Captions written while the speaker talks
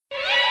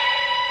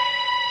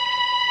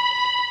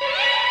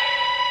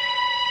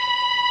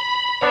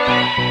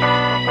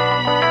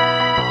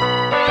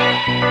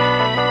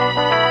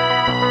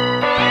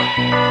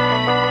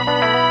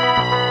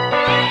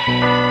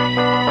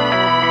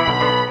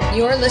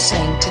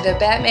listening to the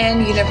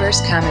Batman Universe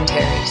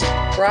Commentaries,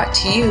 brought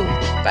to you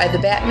by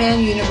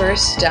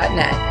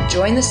thebatmanuniverse.net.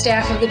 Join the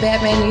staff of the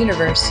Batman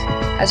Universe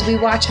as we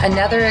watch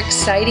another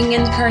exciting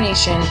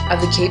incarnation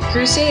of the Caped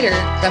Crusader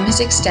from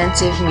his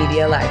extensive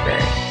media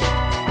library.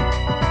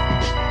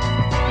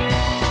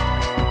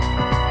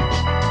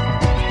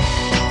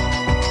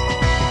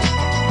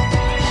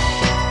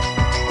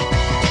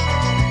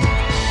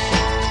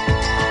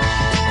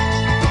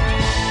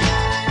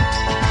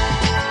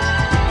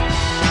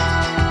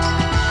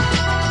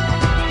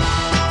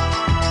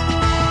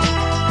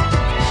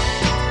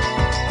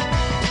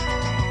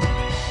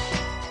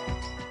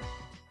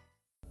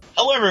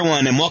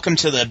 Everyone, and welcome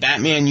to the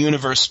Batman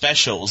Universe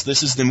Specials.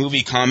 This is the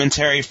movie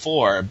commentary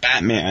for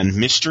Batman,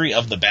 Mystery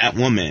of the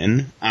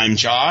Batwoman. I'm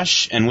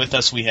Josh, and with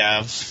us we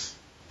have...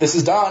 This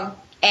is Don.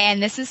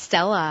 And this is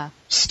Stella.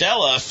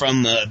 Stella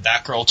from the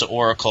Batgirl to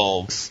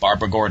Oracle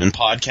Barbara Gordon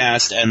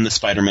podcast and the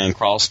Spider-Man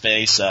Crawl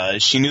Space.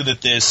 She knew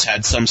that this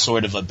had some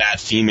sort of a bat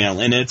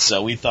female in it,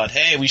 so we thought,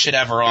 hey, we should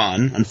have her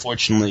on.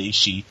 Unfortunately,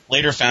 she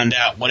later found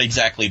out what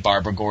exactly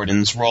Barbara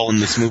Gordon's role in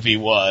this movie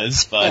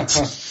was,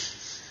 but...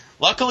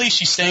 Luckily,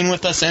 she's staying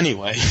with us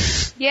anyway.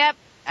 Yep,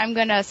 I'm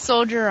gonna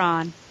soldier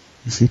on.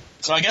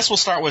 So I guess we'll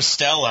start with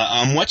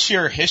Stella. What's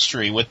your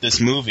history with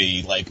this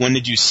movie? Like, when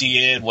did you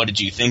see it? What did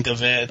you think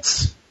of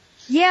it?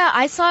 Yeah,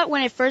 I saw it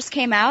when it first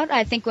came out.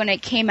 I think when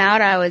it came out,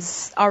 I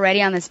was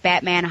already on this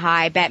Batman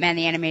high, Batman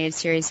the Animated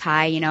Series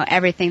high. You know,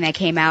 everything that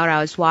came out,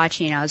 I was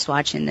watching. I was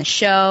watching the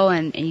show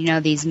and you know,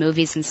 these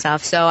movies and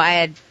stuff. So I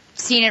had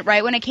seen it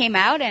right when it came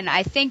out, and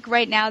I think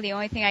right now the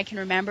only thing I can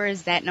remember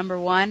is that number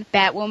one,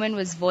 Batwoman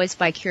was voiced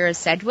by Kira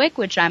Sedgwick,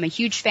 which I'm a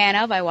huge fan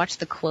of. I watched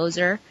The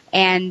Closer,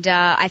 and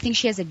I think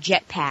she has a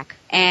jetpack.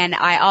 And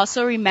I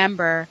also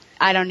remember,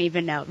 I don't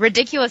even know,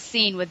 ridiculous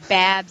scene with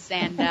Babs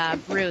and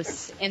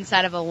Bruce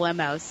inside of a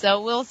limo.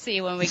 So we'll see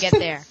when we get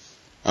there.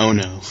 Oh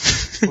no.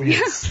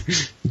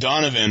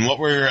 Donovan,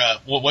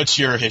 what's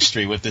your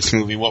history with this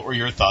movie? What were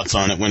your thoughts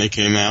on it when it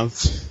came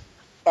out?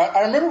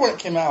 I remember when it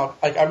came out,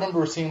 like, I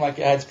remember seeing, like,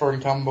 ads for it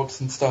in comic books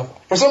and stuff.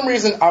 For some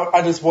reason,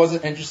 I just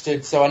wasn't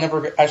interested, so I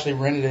never actually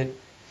rented it.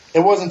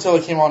 It wasn't until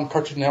it came on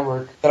Cartoon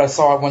Network that I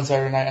saw it one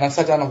Saturday night, and I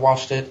sat down and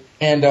watched it.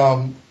 And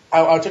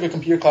I took a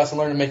computer class and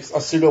learned to make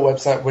a pseudo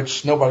website,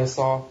 which nobody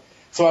saw.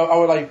 So I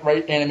would, like,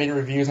 write animated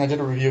reviews, and I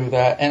did a review of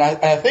that. And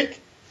I think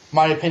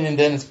my opinion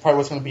then is probably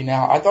what's going to be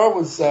now. I thought it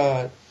was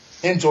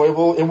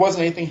enjoyable. It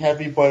wasn't anything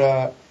heavy,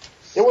 but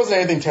it wasn't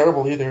anything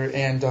terrible either.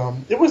 And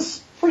it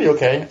was pretty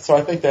okay, so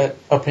I think that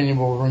opinion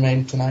will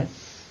remain tonight.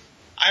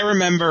 I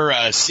remember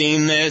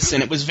seeing this,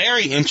 and it was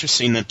very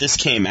interesting that this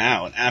came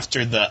out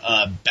after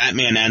the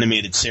Batman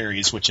animated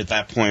series, which at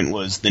that point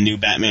was the New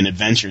Batman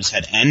Adventures,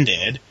 had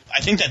ended. I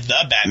think that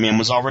the Batman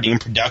was already in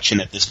production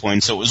at this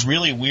point, so it was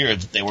really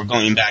weird that they were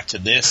going back to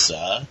this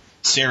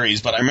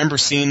series, but I remember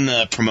seeing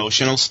the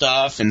promotional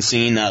stuff and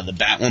seeing the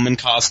Batwoman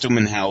costume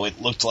and how it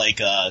looked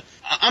like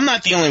I'm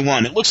not the only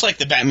one. It looks like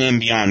the Batman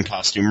Beyond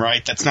costume,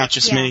 right? That's not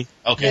just me?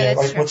 Okay. Yeah,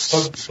 like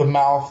with the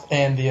mouth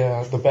and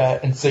the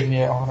bat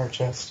insignia on her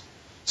chest.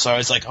 So I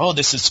was like, oh,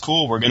 this is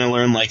cool. We're going to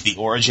learn, like, the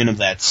origin of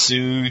that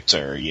suit,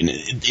 or, you know,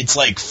 it's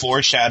like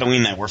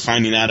foreshadowing that we're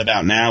finding out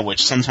about now,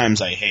 which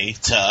sometimes I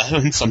hate,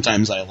 and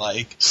sometimes I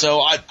like.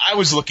 So I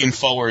was looking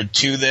forward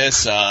to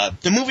this.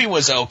 The movie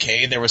was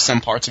okay. There were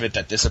some parts of it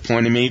that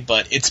disappointed me,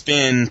 but it's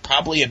been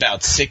probably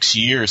about 6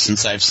 years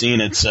since I've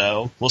seen it,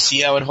 so we'll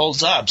see how it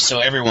holds up. So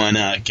everyone,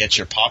 get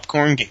your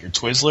popcorn, get your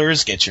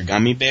Twizzlers, get your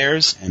gummy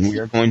bears, and we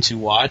are going to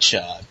watch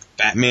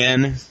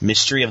Batman,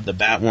 Mystery of the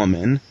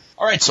Batwoman.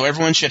 Alright, so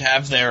everyone should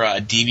have their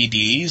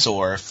DVDs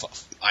or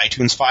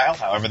iTunes file,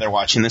 however they're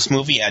watching this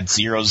movie, at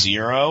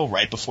 00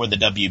 right before the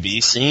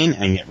WB scene,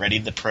 and get ready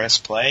to press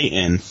play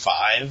in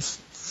 5,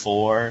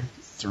 4,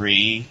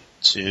 3,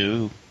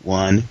 2,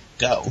 1,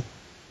 go.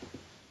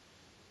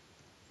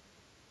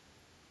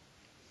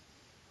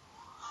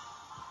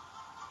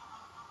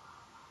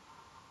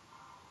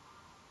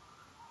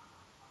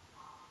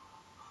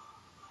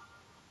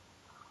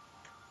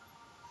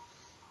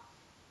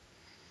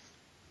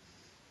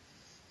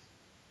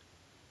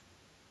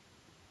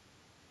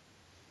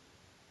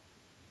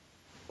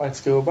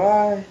 Lights go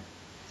by.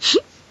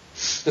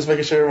 Just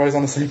making sure everybody's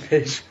on the same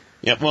page.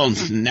 Yep, well,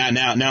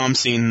 now I'm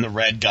seeing the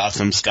red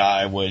Gotham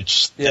sky,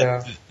 which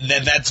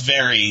that's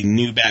very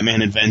New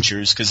Batman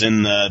Adventures, because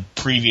in the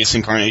previous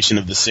incarnation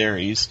of the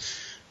series...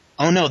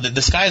 Oh no,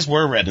 the skies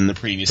were red in the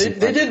previous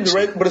incarnation. They did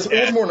red, but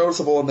it was more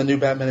noticeable in the New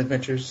Batman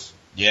Adventures.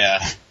 Yeah,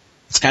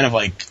 it's kind of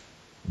like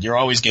you're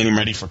always getting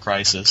ready for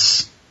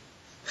Crisis.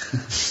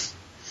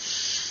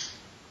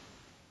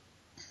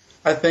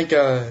 I think...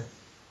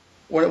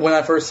 When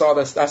I first saw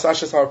this, I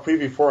actually saw a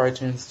preview for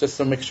iTunes just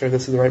to make sure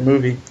this is the right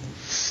movie.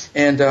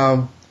 And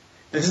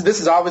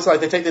this is obviously, like,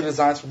 they take the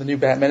designs from the New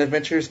Batman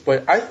Adventures,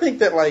 but I think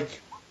that, like,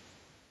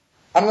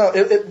 I don't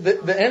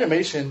know, the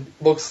animation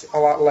looks a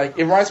lot like,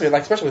 it reminds me,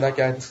 like, especially with that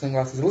guy with the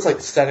sunglasses, it looks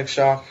like Static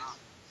Shock.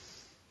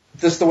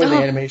 Just the way the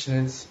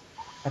animation is,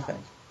 I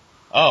think.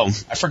 Oh,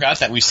 I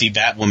forgot that we see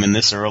Batwoman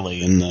this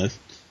early in the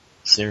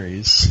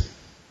series. Is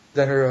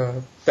that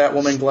her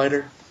Batwoman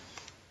glider?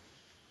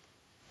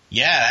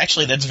 Yeah,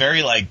 actually, that's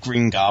very, like,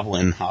 Green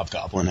Goblin,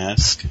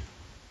 Hobgoblin-esque.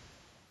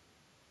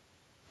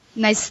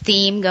 Nice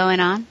theme going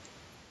on.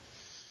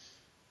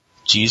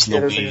 Jeez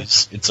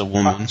Louise, it's a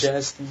woman.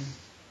 Jazz theme.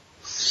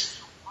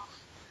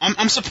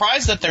 I'm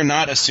surprised that they're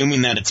not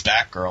assuming that it's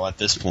Batgirl at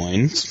this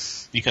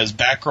point, because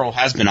Batgirl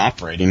has been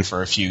operating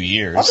for a few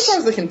years. I'm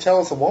surprised they can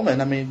tell it's a woman.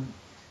 I mean,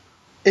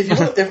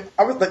 if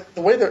I was like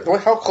the way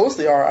how close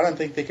they are, I don't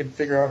think they could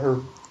figure out her.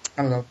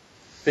 I don't know,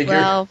 figure.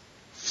 Well,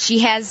 she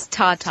has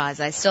tatas.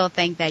 I still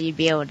think that you'd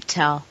be able to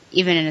tell,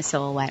 even in a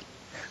silhouette.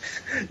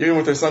 Even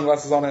with her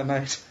sunglasses on at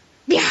night.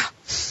 Yeah,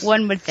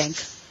 one would think.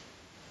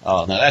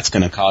 Oh, now that's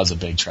going to cause a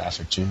big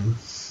traffic jam.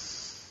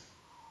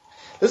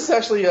 This is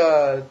actually,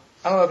 I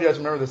don't know if you guys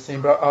remember this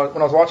scene, but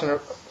when I was watching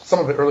some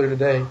of it earlier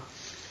today,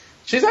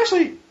 she's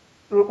actually,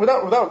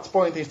 without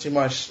spoiling things too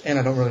much, and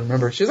I don't really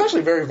remember, she's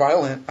actually very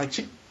violent. Like,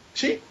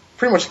 she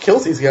pretty much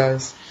kills these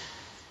guys.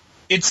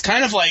 It's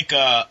kind of like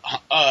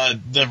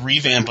the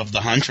revamp of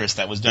the Huntress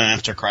that was done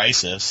after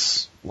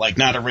Crisis. Like,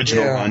 not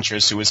original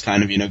Huntress, who was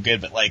kind of,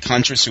 good, but like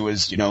Huntress who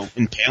was,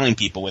 impaling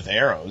people with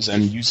arrows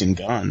and using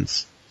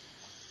guns.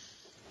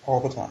 All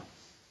the time.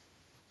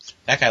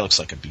 That guy looks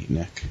like a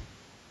beatnik.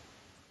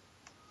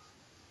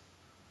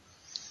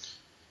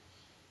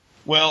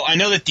 Well, I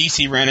know that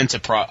DC ran into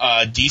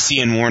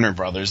DC and Warner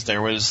Brothers.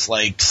 There was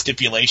like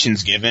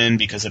stipulations given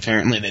because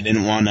apparently they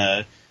didn't want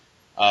to,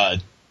 I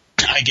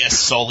guess,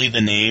 sully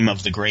the name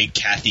of the great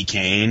Kathy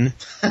Kane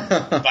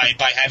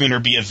by having her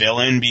be a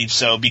villain.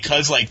 So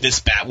because like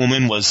this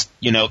Batwoman was,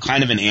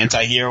 kind of an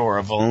anti-hero or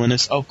a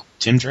villainous. Oh,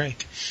 Tim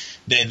Drake.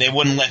 They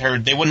wouldn't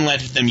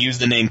let them use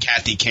the name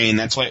Kathy Kane.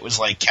 That's why it was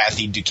like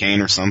Kathy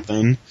Duquesne or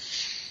something.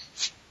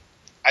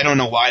 I don't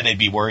know why they'd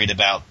be worried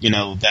about,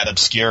 that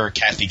obscure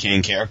Kathy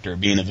Kane character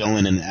being a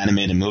villain in an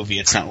animated movie.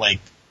 It's not like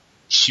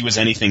she was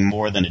anything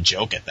more than a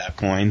joke at that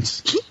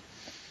point.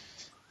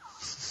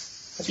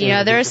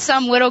 There are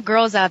some little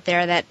girls out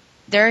there that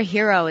their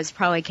hero is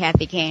probably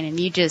Kathy Kane, and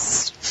you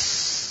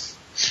just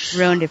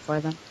ruined it for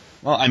them.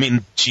 Well, I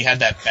mean, she had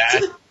that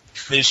bat.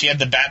 She had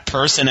the bat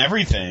purse and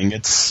everything.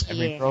 It's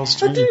every girl's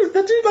dream.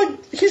 That dude,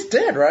 like, he's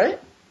dead, right?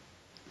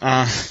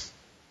 Guy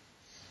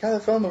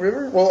that fell in the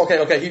river? Well,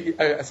 okay,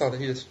 I saw that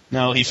he just...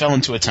 No, he fell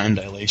into a time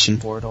dilation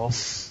portal.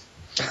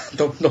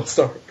 Don't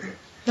start.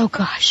 Oh,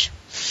 gosh.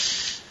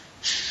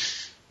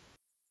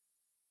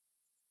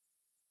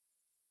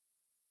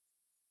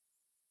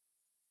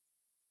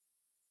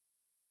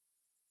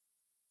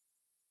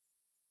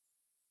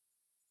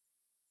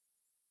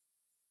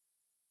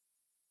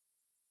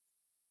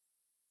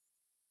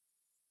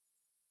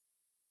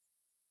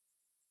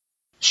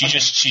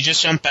 She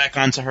just jumped back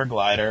onto her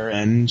glider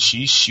and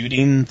she's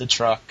shooting the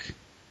truck.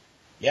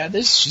 Yeah,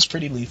 she's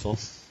pretty lethal.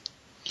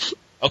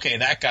 Okay,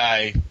 that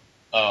guy.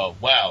 Oh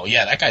wow,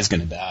 yeah, that guy's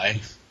gonna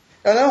die.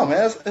 I know,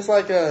 man. It's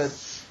like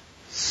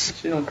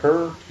she don't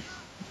curve.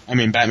 I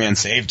mean, Batman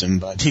saved him,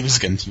 but he was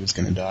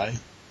gonna die.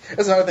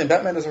 That's another thing.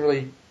 Batman doesn't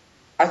really.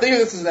 I think if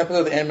this is an episode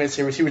of the animated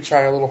series, he would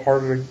try a little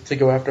harder to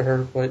go after her,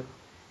 but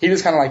he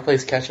just kind of like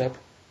plays catch up.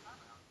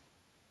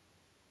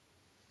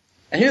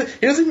 And he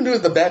doesn't even do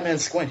the Batman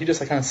squint. He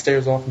just like kind of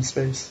stares off in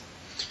space.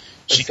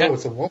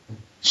 It's a woman.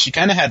 She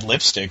kind of had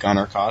lipstick on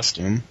her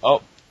costume.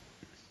 Oh.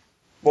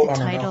 Well, the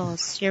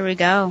titles. Here we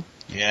go.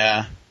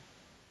 Yeah.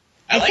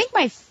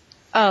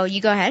 Oh,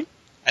 you go ahead.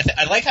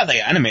 I like how they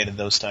animated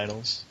those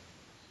titles.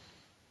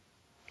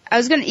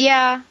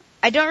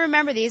 I don't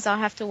remember these. I'll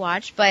have to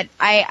watch. But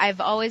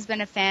I've always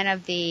been a fan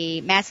of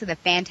the Mask of the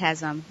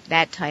Phantasm,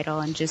 that title,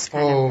 and just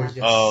kind of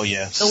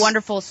yes. The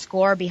wonderful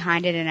score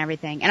behind it and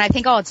everything. And I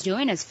think all it's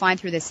doing is flying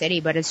through the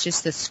city, but it's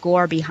just the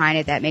score behind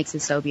it that makes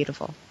it so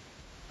beautiful.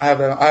 I have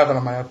it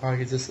on my iPod.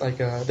 It's just like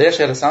they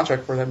actually had a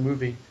soundtrack for that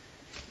movie.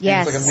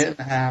 Yes. It's like a minute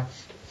and a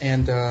half,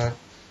 and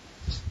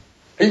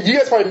you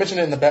guys probably mentioned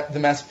it in the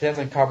Mask of the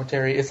Phantasm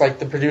commentary. It's like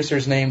the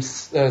producer's name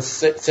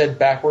said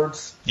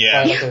backwards.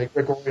 Yeah. Like a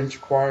Gregorian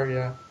choir.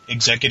 Yeah.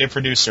 Executive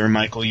producer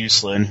Michael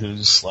Uslan,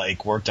 who's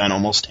like worked on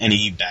almost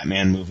any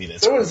Batman movie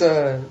that's. So was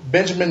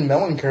Benjamin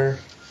Mellencamp,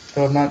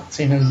 though I've not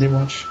seen him do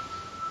much.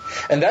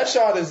 And that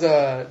shot is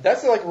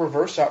that's like a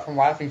reverse shot from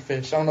Laughing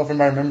Fish. I don't know if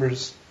anybody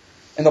remembers.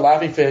 In the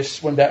Laughing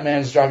Fish, when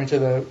Batman's driving to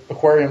the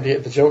aquarium to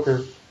get the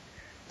Joker,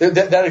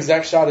 that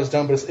exact shot is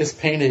done, but it's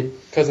painted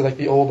because of like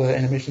the old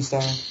animation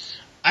style.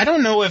 I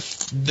don't know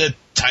if the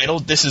title,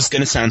 this is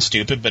going to sound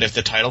stupid, but if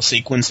the title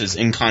sequence is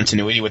in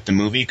continuity with the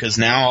movie, because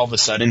now all of a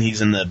sudden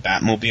he's in the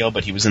Batmobile,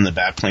 but he was in the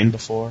Batplane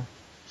before.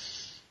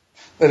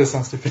 That does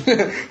sound stupid.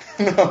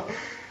 No,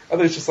 I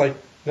think it's just like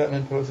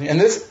Batman posing.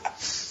 And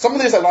some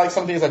of these I like,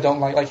 some of these I don't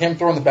like. Like him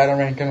throwing the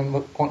Batarang kind of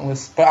look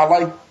pointless. But I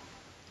like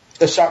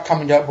the shot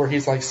coming up where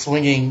he's like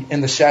swinging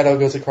and the shadow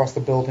goes across the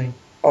building.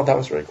 Oh, that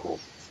was really cool.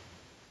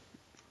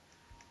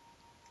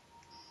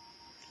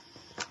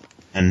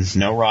 And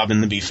no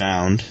Robin to be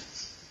found.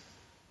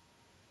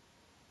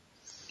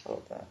 I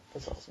love that.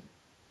 That's awesome.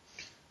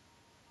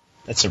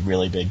 That's a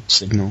really big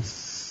signal.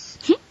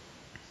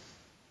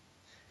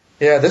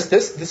 Yeah,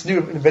 this new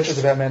Adventures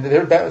of Batman,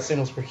 their Batman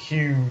signals were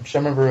huge. I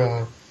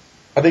remember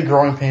I think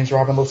Growing Pains,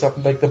 Robin looks up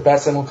and like the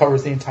bat symbol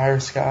covers the entire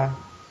sky.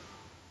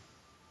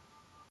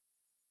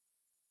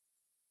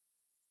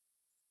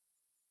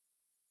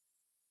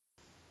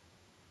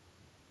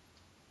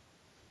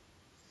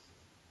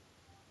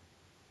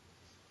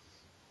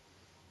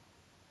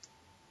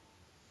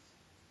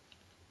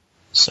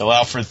 So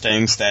Alfred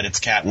thinks that it's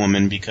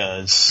Catwoman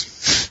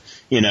because,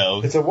 you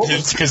know, It's a woman.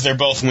 it's because they're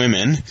both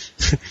women.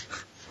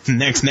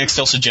 Next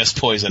he'll suggest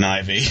Poison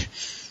Ivy.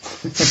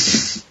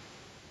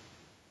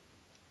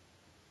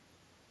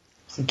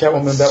 Some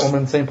Catwoman and Batwoman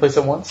in the same place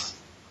at once.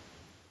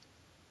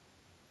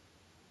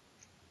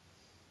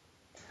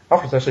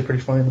 Alfred's actually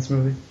pretty funny in this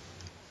movie.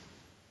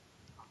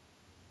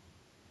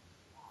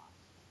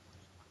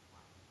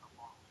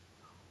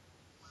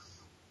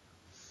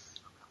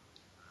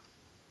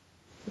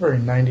 Very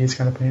 90s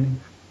kind of painting.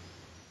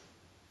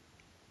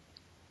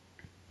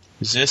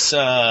 Is this,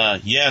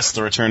 yes,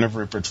 the return of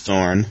Rupert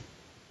Thorne.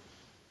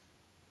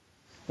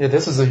 Yeah,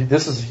 this is a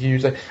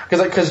huge,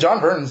 because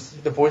John Burns,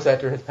 the voice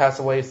actor, has passed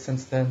away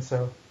since then.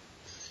 So,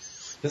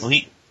 Well,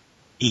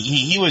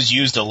 he was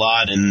used a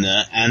lot in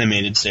the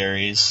animated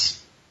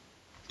series,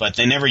 but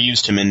they never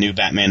used him in New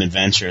Batman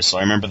Adventures. So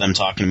I remember them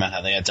talking about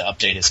how they had to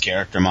update his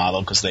character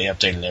model because they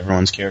updated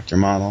everyone's character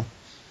model.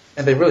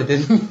 and they really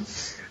didn't.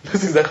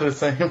 It's exactly the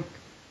same.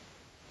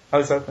 At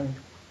least I think.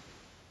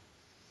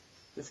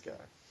 This guy,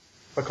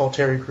 I call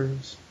Terry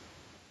Crews.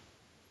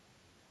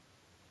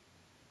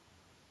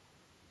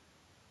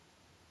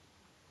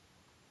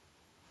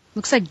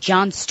 Looks like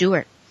Jon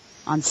Stewart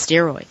on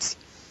steroids.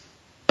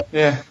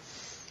 Yeah.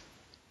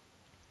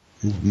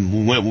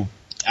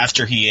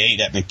 After he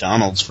ate at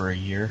McDonald's for a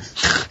year.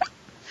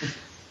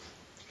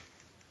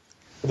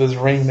 With his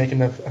ring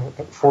making a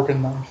fork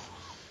and knife.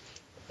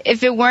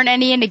 If it weren't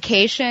any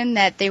indication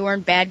that they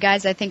weren't bad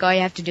guys, I think all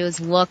you have to do is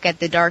look at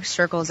the dark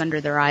circles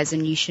under their eyes,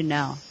 and you should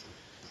know.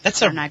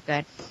 They're not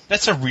good.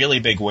 That's a really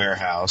big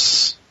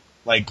warehouse.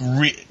 Like,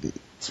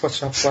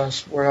 Sweatshop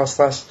slash warehouse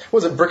slash.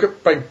 What was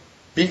it? By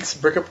Beaks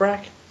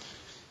Bric-a-Brac?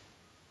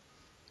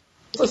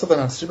 Looks like something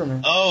on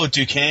Superman. Oh,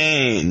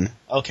 Duquesne.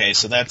 Okay,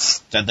 so that's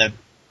that.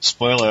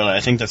 Spoiler alert,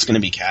 I think that's going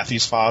to be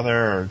Kathy's father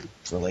or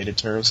related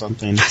to her or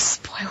something.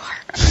 Spoiler.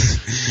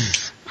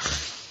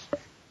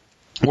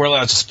 We're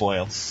allowed to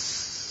spoil.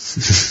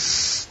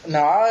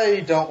 No,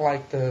 I don't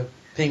like the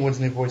Penguin's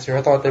new voice here.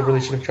 I thought they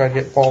really should have tried to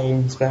get Paul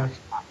Williams back.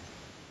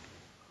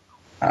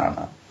 I don't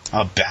know.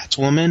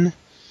 Batwoman?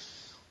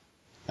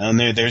 And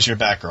there's your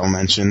Batgirl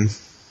mention.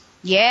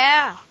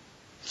 Yeah.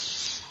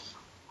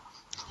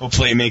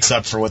 Hopefully it makes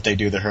up for what they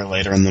do to her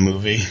later in the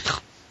movie.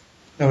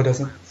 No, it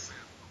doesn't.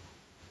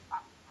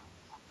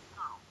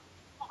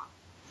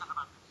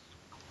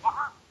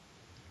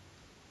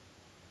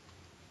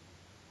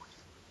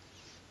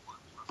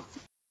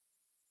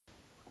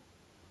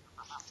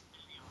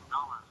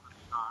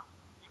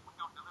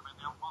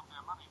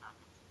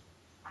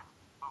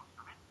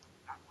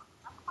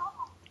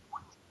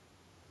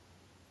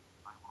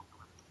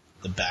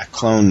 The Bat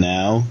clone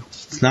now.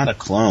 It's not a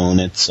clone,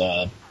 it's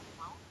He's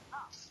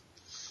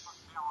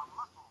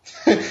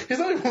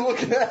not even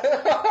looking at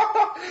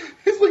it.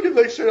 He's looking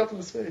like straight up in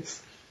his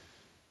face.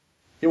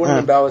 He wouldn't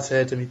even bow his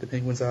head to meet the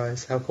penguin's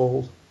eyes. How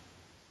cold.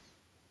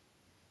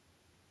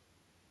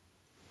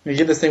 You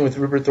get this thing with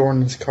Rupert Thorne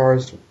and his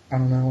cars. I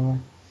don't know.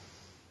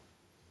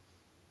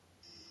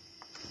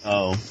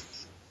 Oh.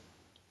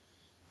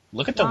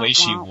 Look at the way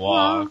she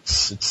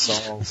walks.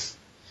 It's all...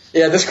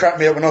 Yeah, this cracked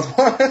me up when I was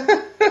watching.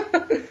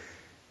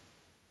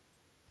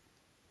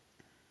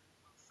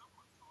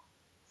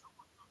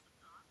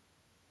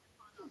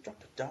 Drop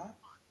the dot.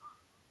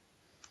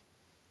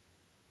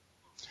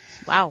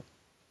 Wow.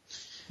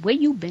 Where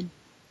you been?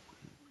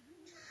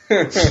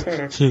 Her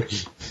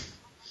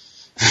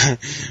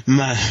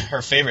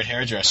favorite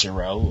hairdresser,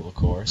 Raoul, of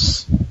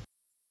course.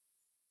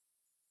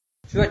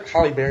 She's like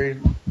Halle Berry.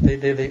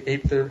 They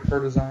aped her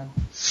design.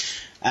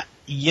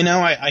 You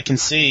know, I can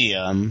see.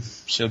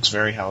 She looks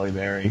very Halle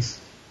Berry.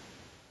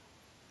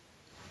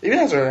 Even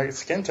has her like,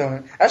 skin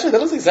tone. Actually, that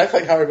looks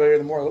exactly like Halle Berry.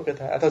 The more I look at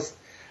that, I was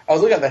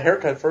looking at the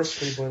haircut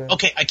first.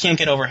 Okay, I can't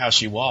get over how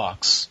she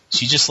walks.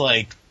 She just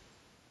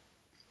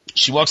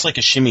she walks like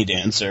a shimmy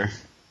dancer.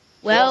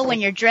 Well, when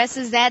your dress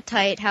is that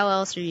tight, how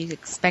else are you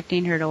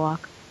expecting her to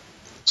walk?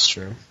 It's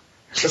true.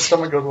 Her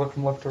stomach goes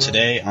from left to right.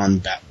 Today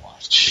on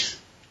Batwatch.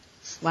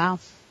 Wow.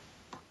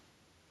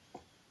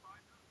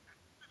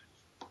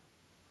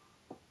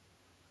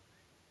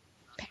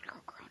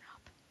 Batgirl grown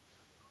up.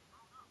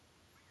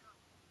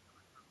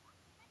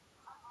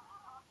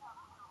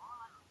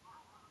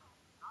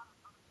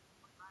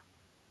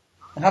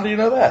 And how do you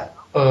know that?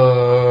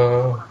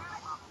 Oh,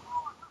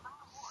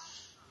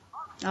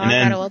 And I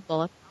then- gotta love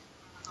Bullock.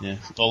 Yeah,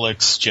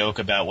 Bullock's joke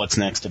about what's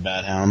next to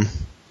Bathound.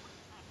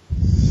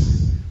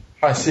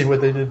 I see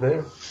what they did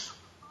there.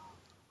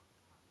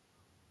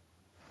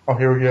 Oh,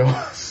 here we go.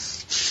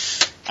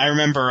 I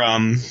remember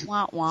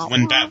Wah, wah,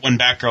 when wah.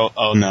 Batgirl.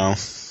 Oh no.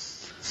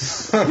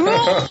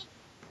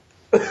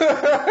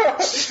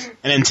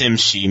 And then Tim,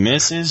 she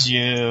misses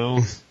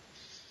you.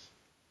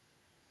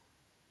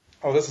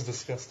 Oh, this is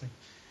disgusting.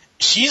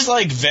 she's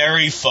like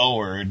very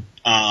forward.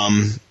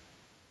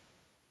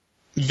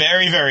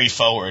 Very, very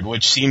forward,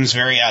 which seems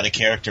very out of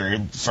character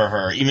for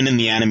her, even in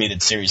the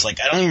animated series. Like,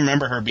 I don't even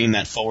remember her being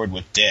that forward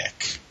with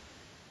Dick.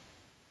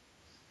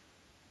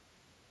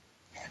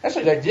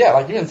 Actually, like, yeah,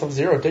 like, even in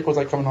Sub-Zero, Dick was,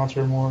 like, coming on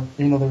to her more,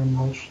 even though they were in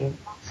a relationship.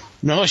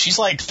 No, she's,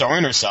 like,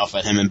 throwing herself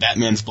at him, and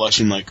Batman's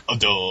blushing like, oh,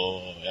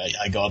 duh,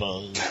 I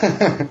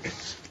gotta...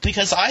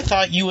 Because I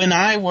thought you and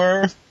I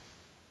were...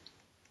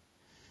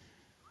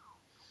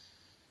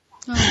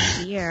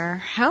 Oh, dear.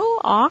 How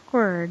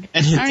awkward.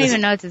 And I don't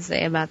even know what to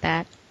say about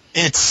that.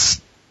 It's...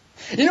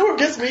 You know what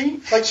gets me?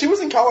 Like, she was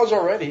in college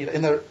already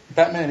in the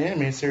Batman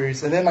animated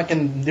series, and then, like,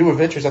 in New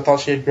Adventures, I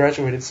thought she had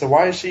graduated, so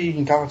why is she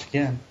in college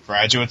again?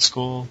 Graduate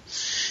school.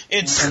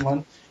 It's... In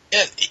London?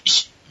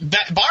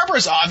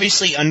 Barbara's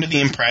obviously under the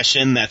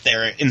impression that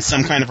they're in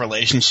some kind of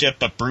relationship,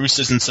 but Bruce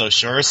isn't so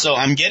sure, so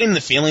I'm getting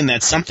the feeling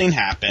that something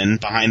happened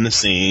behind the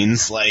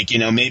scenes, like, you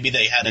know, maybe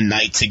they had a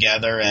night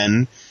together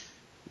and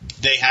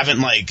they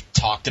haven't, like,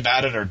 talked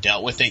about it or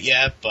dealt with it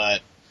yet,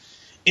 but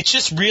it's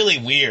just really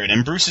weird,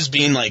 and Bruce is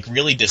being, like,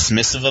 really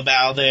dismissive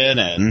about it,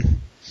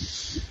 and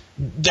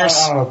there's...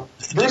 I don't know.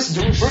 Bruce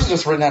is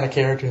just written out of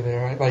character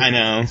there, right? Like, I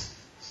know.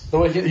 The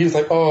way he was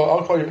like, oh,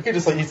 I'll call you. He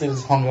just, like, easily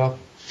just hung up.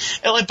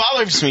 It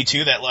bothers me,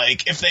 too, that,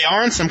 like, if they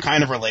are in some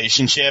kind of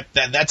relationship,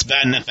 that's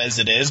bad enough as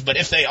it is, but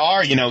if they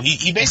are, you know,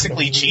 he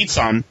basically cheats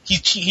on...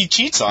 He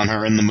cheats on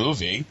her in the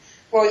movie.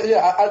 Well,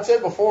 yeah, I'd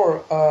said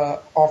before,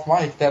 off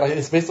mic, that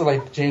it's basically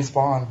like James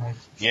Bond. Like,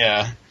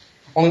 Yeah.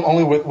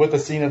 Only with the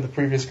scene of the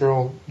previous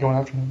girl going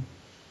after him.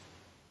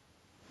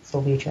 So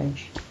it'll be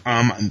strange.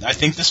 I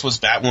think this was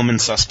Batwoman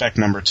suspect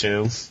number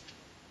 2.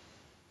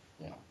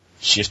 Yeah.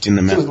 Shifting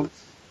the map.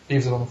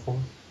 Leaves it on the floor.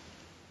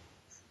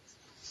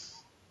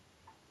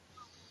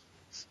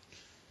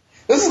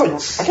 This is like,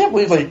 I can't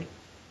believe, like,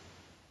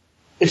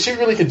 if she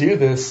really could do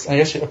this, I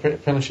guess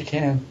apparently she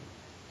can,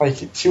 like,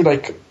 she would,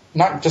 like,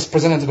 not just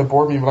present it to the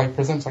board meeting, but, like,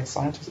 present it to, like,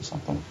 scientists or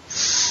something.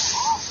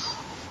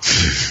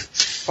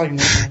 Like,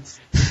 nerds.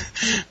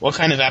 What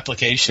kind of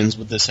applications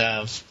would this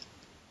have?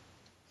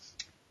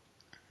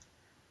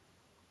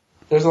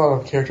 There's a lot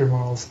of character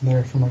models in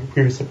there from, like,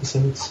 previous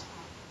episodes.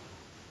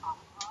 I'm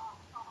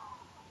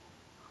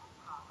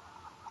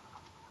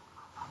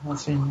not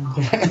seeing them.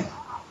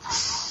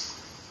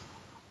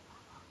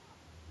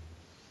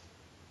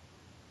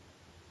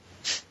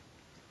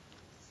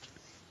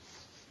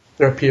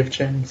 There are P.F.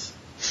 Chang's.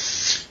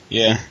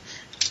 Yeah.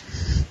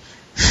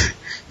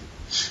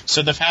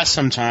 So they've had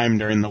some time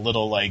during the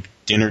little, like,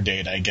 dinner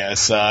date, I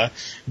guess.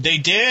 They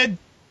did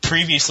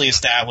previously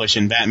establish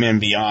in Batman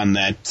Beyond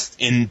that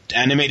in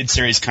animated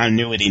series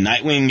continuity,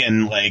 Nightwing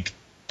and, like,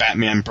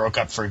 Batman broke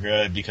up for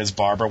good because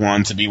Barbara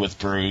wanted to be with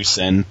Bruce,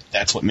 and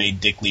that's what made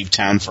Dick leave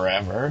town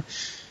forever.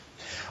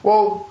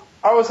 Well,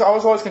 I was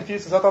always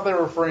confused because I thought they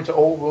were referring to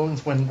old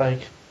wounds when,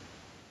 like,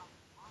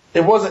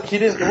 it wasn't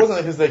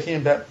because like he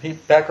and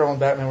Batgirl and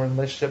Batman were in a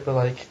relationship, but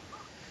like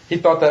he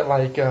thought that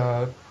like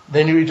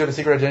they knew each other's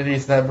secret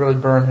identities and that really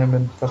burned him,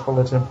 and that's what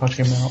led to him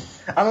punching him out.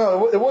 I don't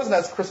know. It wasn't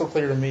as crystal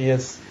clear to me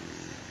as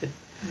it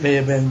may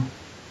have been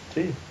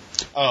to you.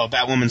 Oh,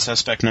 Batwoman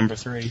suspect number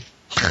 3.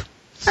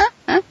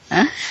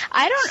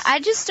 I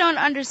just don't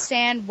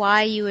understand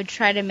why you would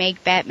try to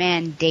make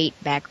Batman date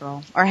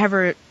Batgirl or have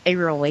a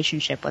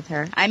relationship with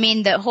her. I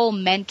mean, the whole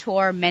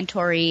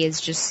mentoree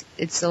is just,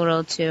 it's a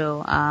little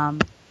too, I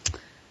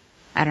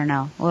don't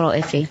know, a little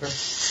iffy.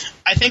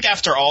 I think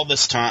after all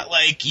this time,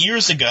 like,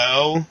 years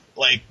ago,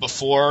 like,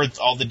 before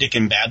all the Dick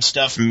and Bab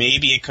stuff,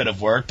 maybe it could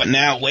have worked, but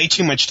now way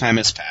too much time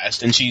has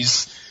passed, and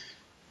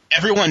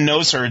everyone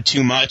knows her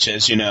too much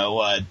as, you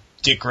know,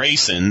 Dick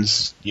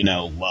Grayson's, you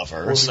know,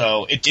 lover,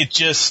 so it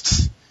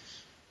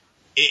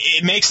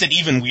makes it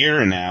even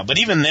weirder now, but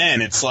even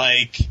then, it's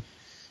like,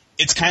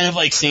 it's kind of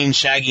like seeing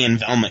Shaggy and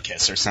Velma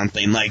kiss or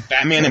something, like,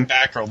 Batman and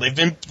Batgirl,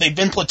 they've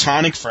been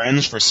platonic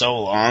friends for so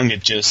long,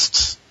 it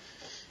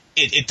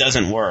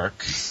doesn't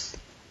work.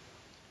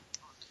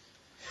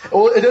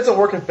 Well, it doesn't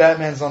work if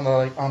Batman's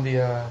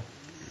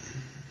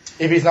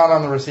if he's not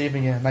on the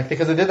receiving end, like,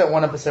 because they did that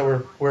one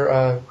episode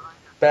where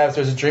Babs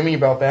was dreaming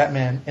about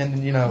Batman,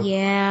 and you know,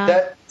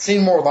 that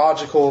seemed more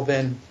logical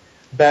than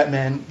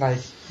Batman like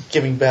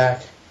giving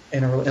back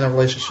in a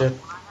relationship.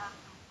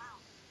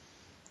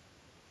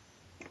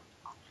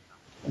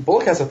 And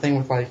Bullock has a thing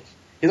with like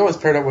he's always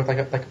paired up with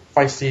like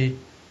feisty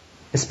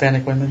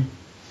Hispanic women.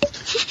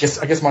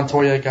 I guess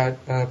Montoya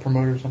got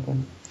promoted or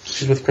something.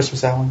 She's with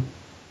Christmas Allen.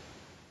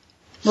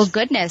 Well,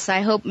 goodness,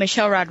 I hope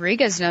Michelle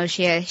Rodriguez knows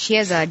she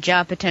has a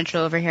job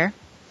potential over here.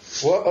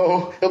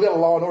 Whoa, he'll be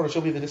on Law and Order.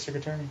 She'll be the district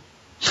attorney.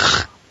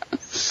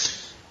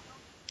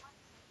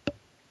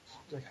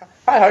 Like,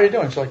 hi, how are you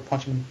doing? She'll like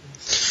punch him.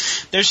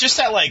 There's just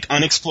that like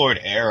unexplored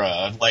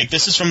era. Like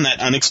this is from that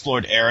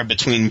unexplored era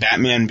between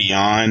Batman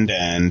Beyond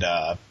and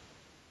I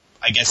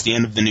guess the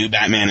end of the new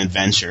Batman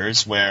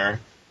Adventures, where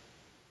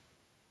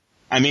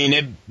I mean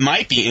it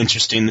might be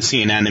interesting to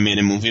see an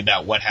animated movie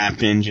about what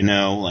happened, you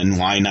know, and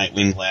why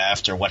Nightwing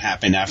left, or what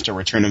happened after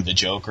Return of the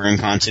Joker in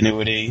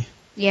continuity.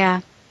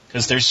 Yeah.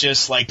 Because there's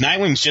just, like,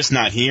 Nightwing's just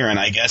not here, and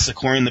I guess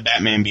according to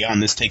Batman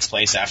Beyond, this takes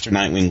place after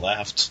Nightwing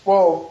left.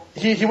 Well,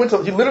 he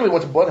literally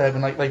went to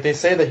Bloodhaven. Like they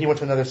say that he went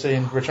to another city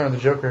in Return of the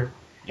Joker.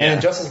 Yeah. And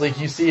in Justice League,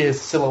 you see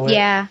his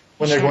silhouette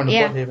when they're going to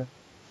Bloodhaven.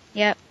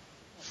 Yep.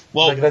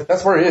 Well, like,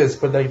 that's where he is,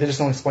 but like they just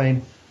don't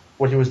explain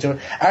what he was doing.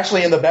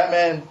 Actually, in the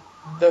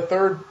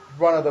third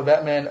run of the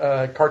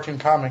Batman cartoon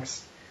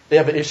comics, they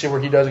have an issue where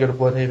he does go to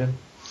Bloodhaven.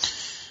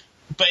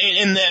 But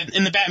in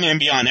the Batman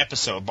Beyond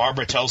episode,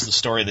 Barbara tells the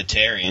story to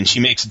Terry, and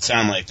she makes it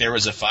sound like there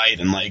was a fight,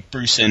 and like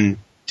Bruce and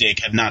Dick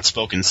have not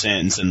spoken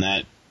since, and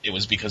that it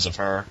was because of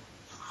her.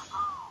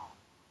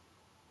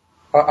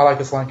 I like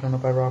this line coming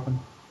up by Robin.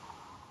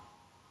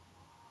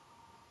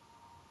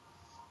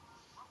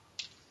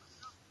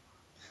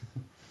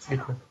 You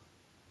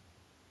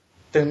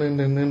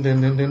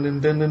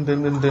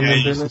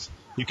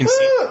can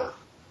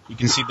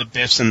see the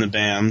biffs and the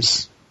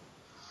bams.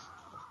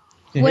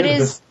 What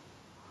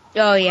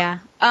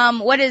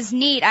is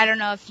neat, I don't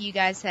know if you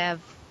guys have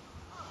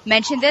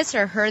mentioned this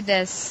or heard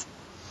this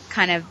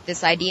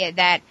idea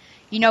that,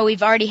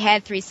 we've already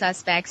had 3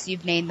 suspects.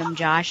 You've named them,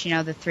 Josh,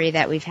 the 3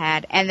 that we've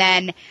had. And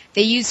then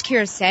they used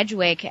Kira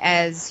Sedgwick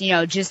as,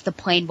 just the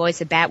plain voice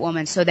of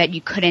Batwoman so that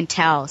you couldn't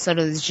tell. So it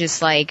was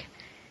just like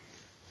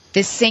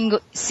this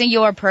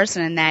singular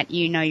person that,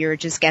 you were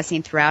just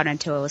guessing throughout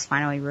until it was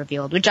finally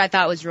revealed, which I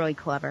thought was really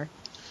clever.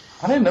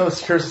 I didn't know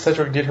Kira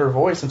Sedgwick did her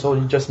voice until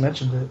you just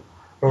mentioned it.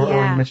 Or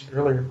you mentioned it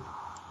earlier.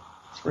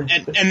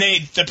 And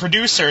the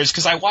producers,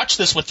 because I watched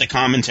this with the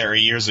commentary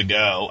years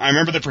ago, I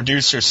remember the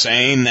producers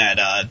saying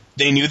that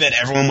they knew that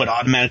everyone would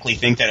automatically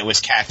think that it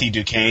was Kathy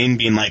Duquesne,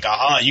 being like,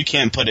 aha, you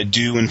can't put a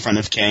do in front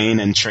of Kane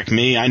and trick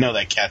me. I know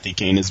that Kathy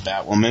Kane is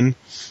Batwoman.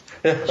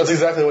 Yeah, that's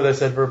exactly what I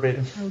said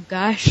verbatim. Oh,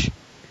 gosh.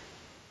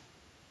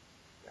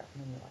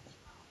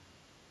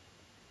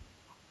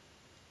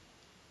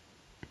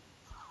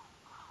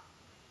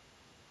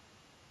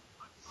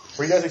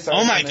 Were you guys excited?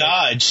 Oh my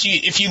God!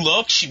 If you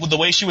look, the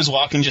way she was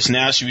walking just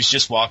now, she was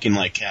just walking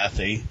like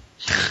Kathy.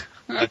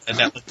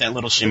 that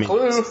little shimmy.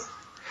 Clue.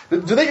 I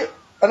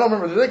don't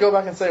remember. Did they go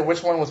back and say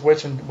which one was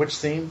which and which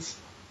scenes?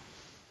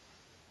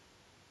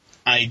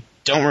 I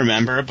don't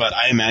remember, but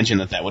I imagine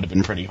that would have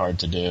been pretty hard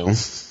to do.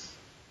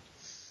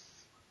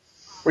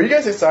 Were you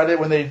guys excited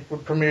when they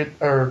premiered,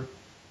 or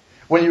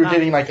when you were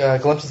getting like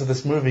glimpses of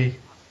this movie,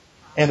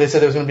 and they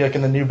said it was going to be like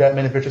in the new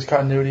Batman Adventures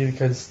continuity?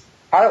 Because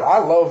I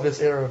love this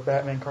era of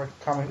Batman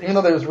comics, even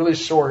though it was really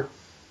short.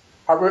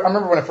 I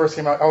remember when it first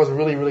came out, I was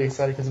really, really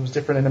excited because it was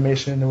different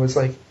animation and it was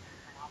like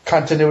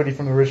continuity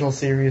from the original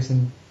series,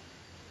 and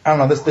I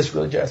don't know, this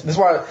really jazzed me. This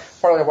is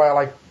partly why I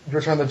like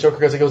Return of the Joker,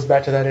 because it goes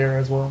back to that era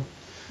as well.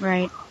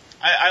 Right.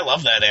 I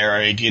love that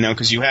era,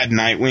 because you had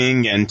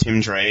Nightwing and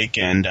Tim Drake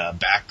and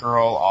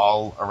Batgirl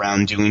all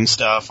around doing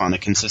stuff on a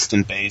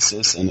consistent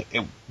basis, and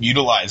it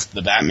utilized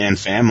the Batman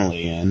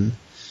family. And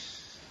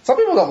some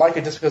people don't like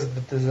it just because of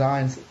the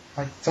designs.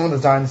 Like, some of the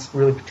designs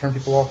really turn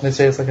people off, and they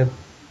say it's like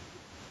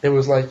there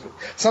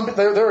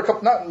were a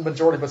couple, not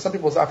majority, but some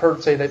people I've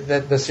heard say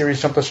that the series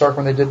jumped the shark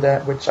when they did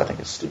that, which I think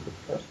is stupid.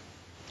 But.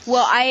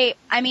 Well, I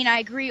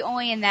agree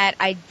only in that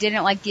I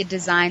didn't like the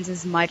designs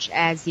as much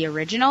as the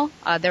original.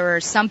 There were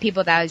some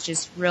people that was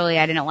just really,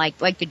 I didn't like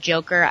the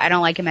Joker. I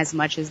don't like him as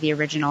much as the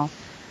original.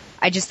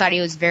 I just thought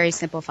he was very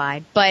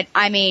simplified. But,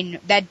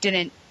 that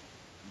didn't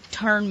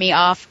turn me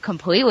off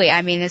completely.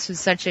 This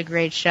was such a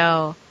great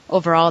show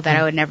overall that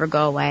I would never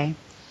go away.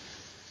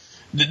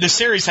 The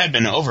series had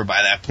been over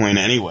by that point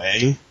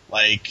anyway.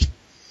 Like,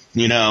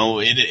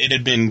 it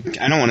had been,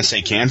 I don't want to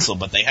say canceled,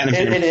 but they hadn't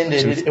been... It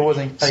ended. It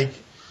wasn't like...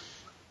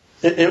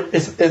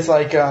 It's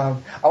like a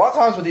lot of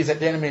times with these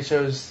anime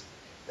shows,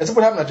 that's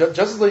what happened.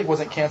 Justice League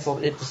wasn't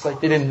canceled. It just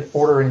like they didn't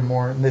order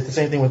anymore, and it's the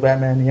same thing with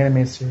Batman, the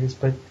animated series.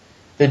 But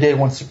they did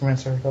once Superman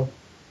started up.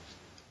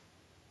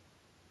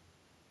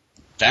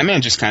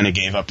 Batman just kind of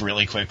gave up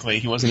really quickly.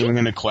 He wasn't even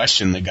going to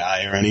question the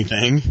guy or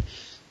anything.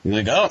 He's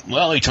like, oh,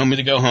 well, he told me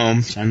to go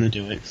home. Time to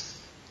do it.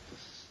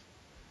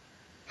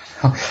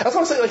 That's what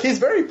I'm saying. Like, he's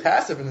very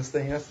passive in this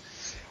thing.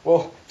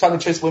 Time to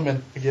chase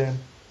women again.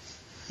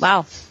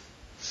 Wow.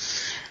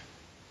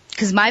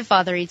 Because my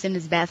father eats in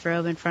his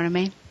bathrobe in front of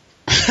me.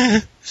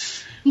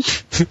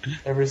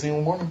 Every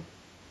single morning.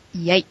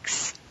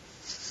 Yikes.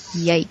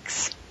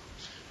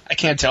 I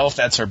can't tell if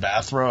that's her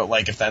bathrobe,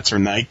 like if that's her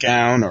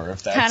nightgown, or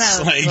if that's kind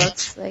of like...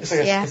 looks like, it's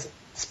like a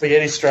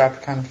spaghetti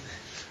strap kind of.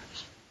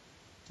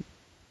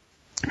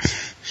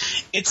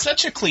 It's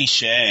such a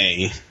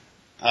cliche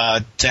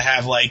to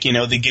have, like,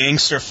 the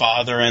gangster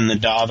father and the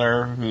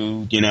daughter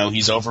who,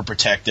 he's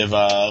overprotective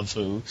of,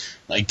 who,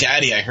 like,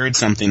 Daddy, I heard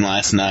something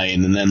last night,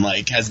 and then,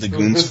 like, has the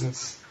goons...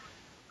 Business.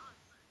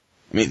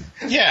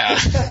 Yeah.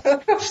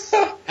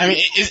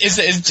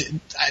 Is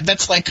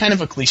that's, like, kind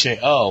of a cliche.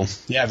 Oh,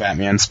 yeah,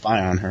 Batman,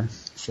 spy on her.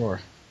 Sure.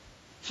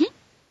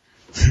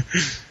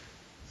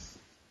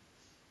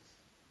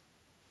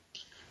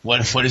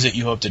 What is it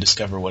you hope to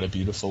discover what a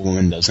beautiful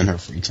woman does in her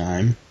free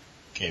time?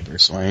 Okay,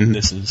 Bruce Wayne,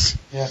 this is...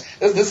 Yeah,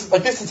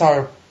 this is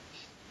how...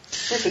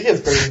 Bruce, he is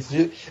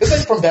very... It's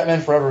like from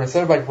Batman Forever.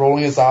 Instead of, like,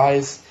 rolling his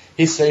eyes,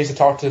 he stays to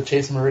talk to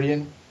Chase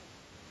Meridian.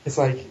 It's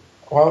like,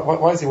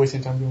 why is he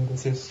wasting time doing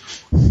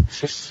this?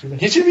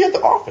 He should be at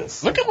the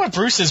office. Look at what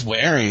Bruce is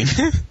wearing.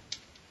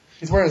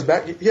 He's wearing his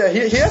back. Yeah, he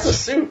has a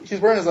suit.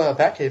 He's wearing his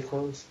Batcave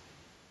clothes.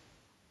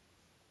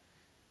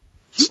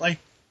 It's like,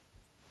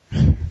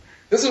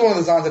 this is one of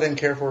the designs I didn't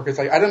care for because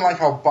like I didn't like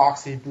how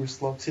boxy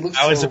Bruce looks. He looks.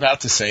 I was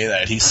about to say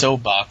that he's so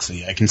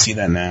boxy. I can see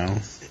that now.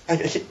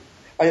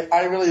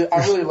 I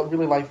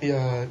really like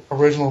the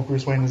original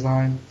Bruce Wayne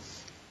design.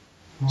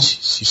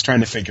 She's trying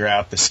to figure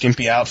out the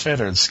skimpy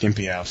outfit or the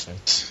skimpy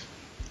outfit.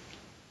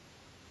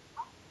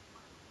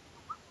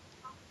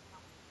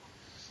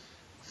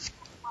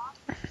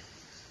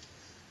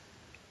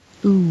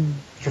 Ooh.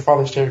 Your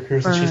father's Terry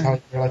Crews, and she's not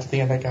like to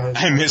think of that guy.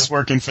 I miss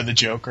working for the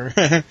Joker.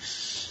 Good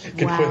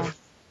Wow. quip.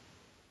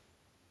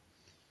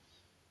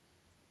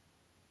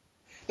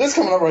 This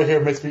coming up right here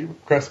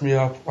cracks me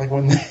up. Like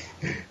when they...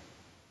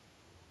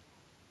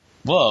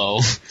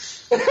 Whoa.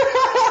 I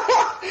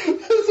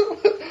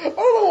don't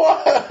know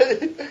why.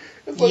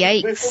 It's like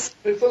Yikes.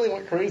 They suddenly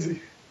went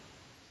crazy.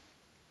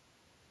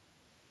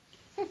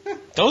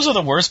 Those are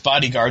the worst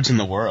bodyguards in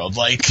the world.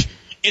 Like,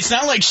 it's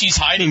not like she's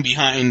hiding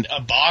behind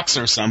a box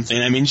or something.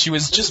 I mean, she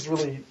was just...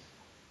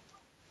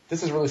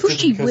 This is really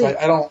stupid because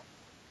I don't...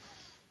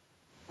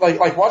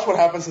 Like, watch what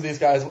happens to these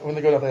guys when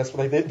they go to this.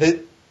 Like,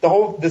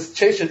 this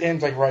chase should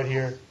end, like, right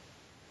here.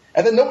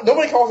 And then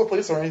nobody calls the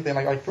police or anything.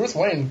 Like Bruce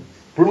Wayne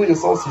brutally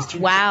assaults these two.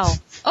 Wow.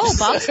 Oh,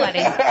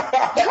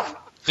 bobsledding.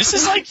 This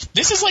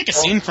is like a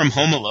scene from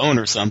Home Alone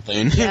or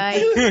something.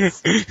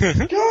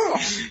 Yikes.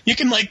 God. You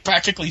can, like,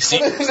 practically see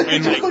Bruce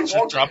Wayne, like,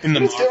 just dropping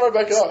them Just get off.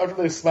 right back up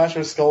after they smash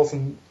their skulls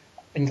in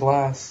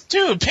glass.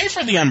 Dude, pay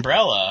for the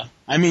umbrella.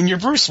 I mean, you're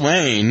Bruce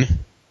Wayne.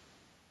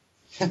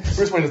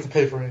 Bruce Wayne doesn't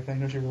pay for anything,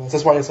 don't you realize?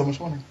 That's why he has so much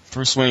money.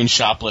 Bruce Wayne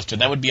shoplifter.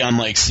 That would be on,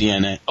 like,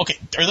 CNN. Okay,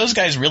 are those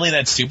guys really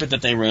that stupid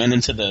that they ran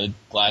into the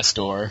glass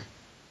door?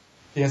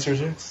 The answer is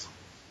yes.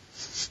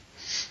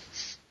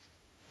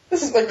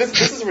 This is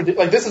ridiculous.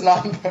 Like, this is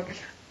not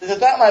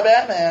my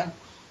Batman.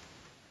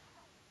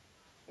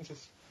 It's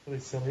just really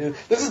silly.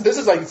 This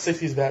is like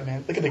 60s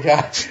Batman. Look at the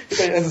guy. He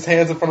has his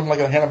hands in front of him like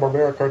a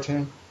Hanna-Barbera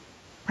cartoon.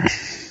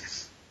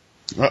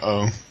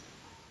 Uh-oh.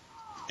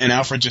 And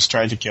Alfred just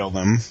tried to kill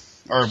them.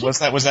 Or was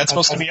that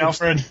supposed to be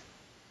Alfred?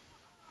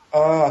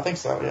 I think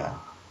so, yeah.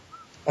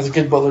 As a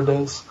good butler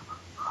does.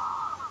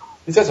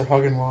 These guys are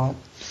hugging a lot.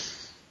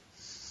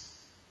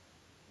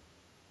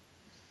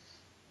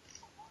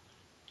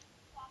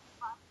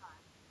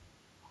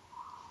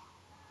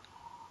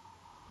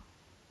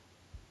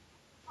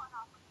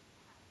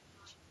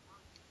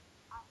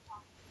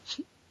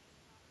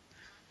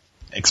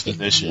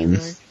 Exposition.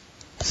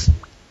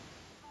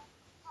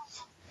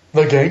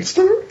 The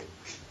gangster?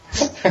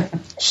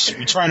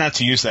 We try not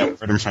to use that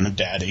word in front of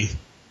Daddy.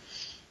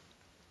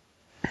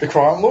 The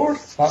crime lord?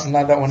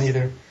 Not that one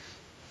either.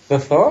 The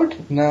thug?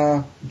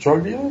 Nah.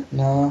 Drug dealer?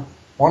 Nah.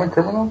 Wanted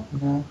criminal?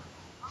 Nah.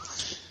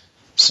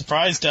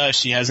 Surprised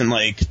she hasn't,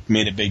 like,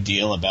 made a big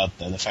deal about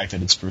the fact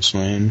that it's Bruce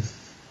Wayne.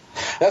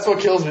 That's what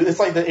kills me. It's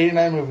like the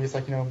 89 movie. It's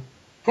like, you know,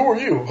 who are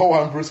you? Oh,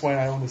 I'm Bruce Wayne.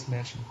 I own this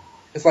mansion.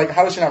 It's like,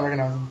 how does she not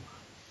recognize him?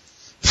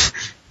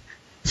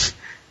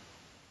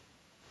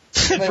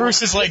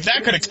 Bruce is like,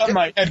 that could have cut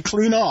my head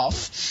clean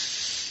off.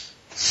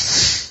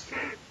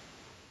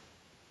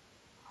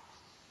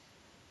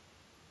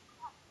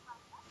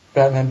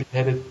 Batman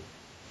beheaded.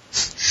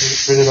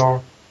 Rated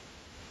R.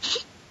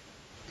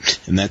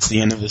 And that's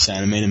the end of this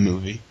animated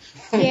movie.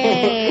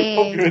 Yay.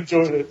 Hope you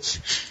enjoyed it.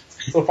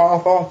 So, final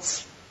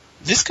thoughts?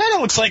 This kind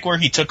of looks like where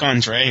he took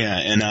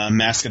Andrea in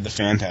Mask of the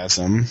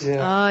Phantasm.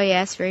 Yeah. Oh,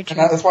 yes, very true.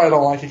 And that's why I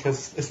don't like it,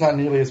 because it's not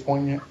nearly as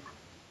poignant.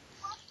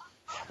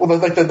 Well,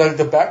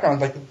 the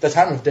background, like the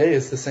time of day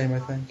is the same, I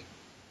think.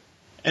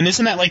 And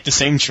isn't that like the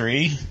same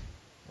tree?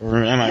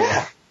 Or am I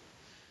wrong?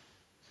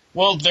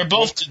 Well, they're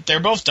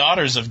both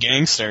daughters of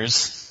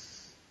gangsters.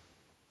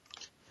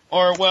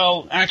 Or,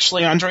 well,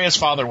 actually, Andrea's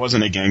father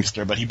wasn't a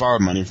gangster, but he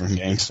borrowed money from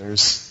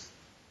gangsters.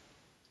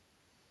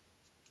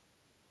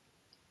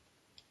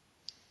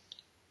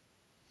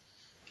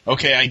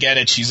 Okay, I get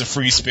it. She's a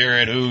free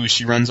spirit. Ooh,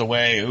 she runs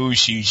away. Ooh,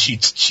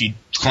 she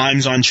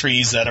climbs on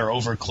trees that are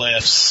over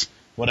cliffs.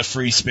 What a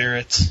free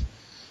spirit.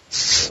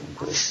 So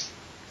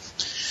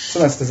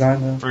nice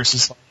design, though.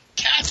 Versus, like,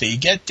 Kathy,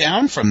 get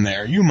down from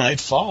there. You might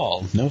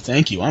fall. No,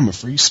 thank you. I'm a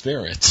free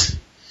spirit.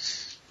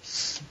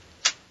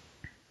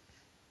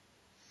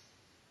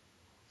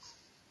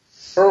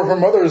 Her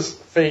mother's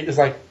fate is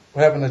like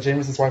what happened to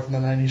Jameson's wife in the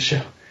 90s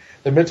show.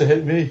 They meant to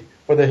hit me,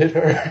 but they hit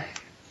her.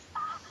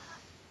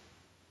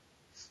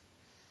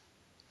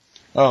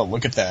 Oh,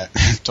 look at that.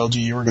 Told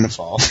you were going to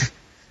fall.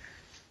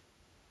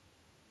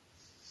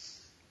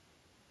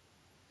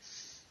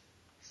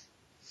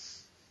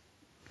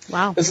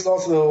 Wow. This is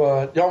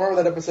also, y'all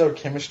remember that episode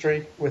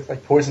Chemistry with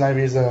like Poison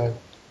Ivy's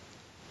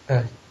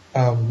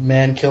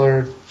man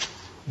killer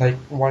like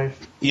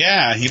wife?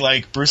 Yeah,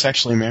 Bruce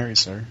actually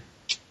marries her.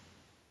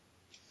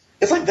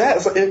 It's like that.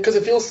 It's like, because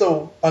it feels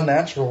so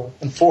unnatural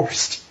and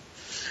forced.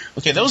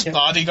 Okay, those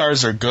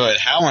bodyguards are good.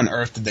 How on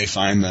earth did they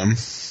find them?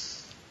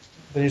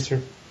 They used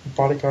her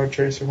bodyguard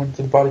tracer, went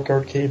to the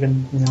bodyguard cave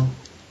and,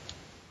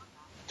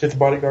 took the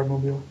bodyguard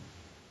mobile.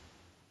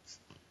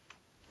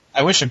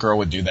 I wish a girl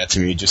would do that to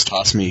me, just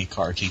toss me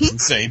car keys and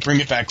say, bring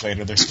it back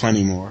later, there's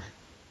plenty more.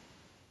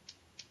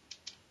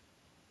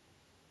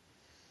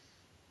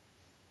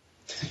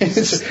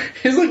 He's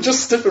like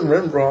just stiffing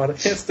Rembrandt. I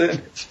can't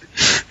stand it.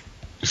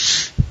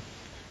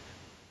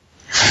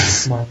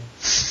 Come on.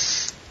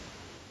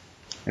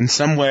 And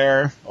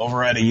somewhere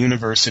over at a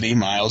university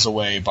miles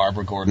away,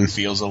 Barbara Gordon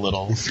feels a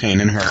little pain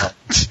in her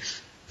heart.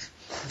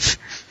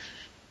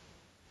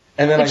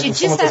 And then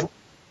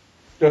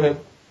go ahead.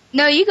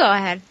 No, you go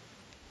ahead.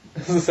 I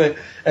was gonna say,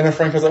 and then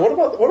Frank was like, "What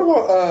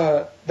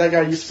about that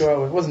guy you used to go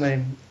out with? What's his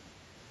name?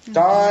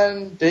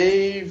 Don,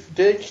 Dave,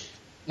 Dick?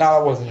 No,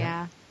 that wasn't him."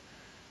 Yeah.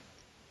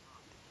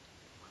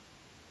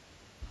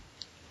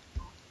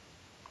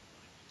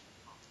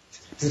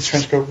 He's a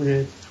trench coat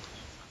brigade.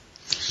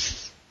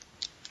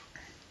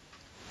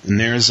 And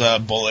there's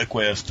Bullock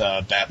with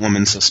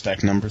Batwoman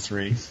suspect number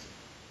 3.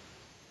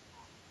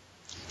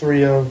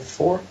 3 of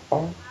 4,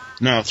 5.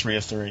 No, 3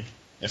 of 3,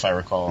 if I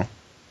recall.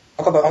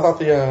 I thought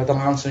the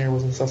lounge singer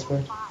was a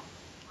suspect.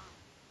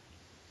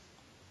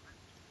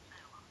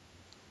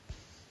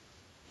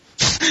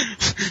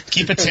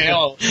 Keep a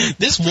tail.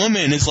 This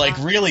woman is like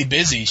really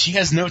busy. She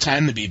has no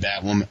time to be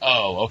Batwoman.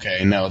 Oh,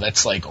 okay, no,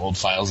 that's like old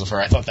files of her.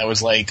 I thought that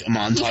was like a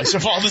montage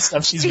of all the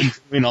stuff she's been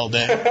doing all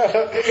day.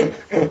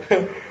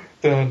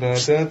 Dun, dun,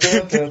 dun,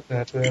 dun, dun,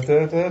 dun,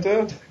 dun, dun,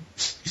 dun.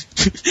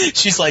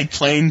 She's like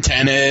playing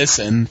tennis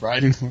and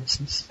riding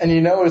horses. And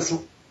it's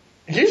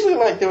usually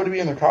like they would be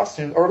in their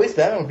costumes, or at least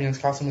Batman would be in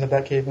his costume in the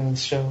Batcave in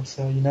this show.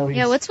 So he's...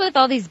 Yeah, what's with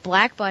all these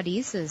black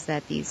bodices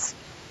that these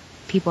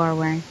people are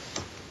wearing?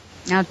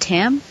 Now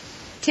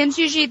Tim's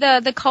usually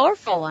the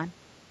colorful one.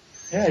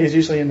 Yeah, he's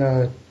usually in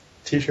a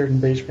t-shirt and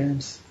beige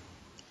pants.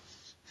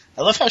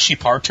 I love how she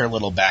parked her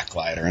little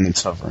backglider and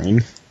it's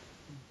hovering.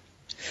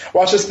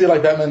 Watch this be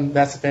like Batman,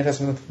 that's the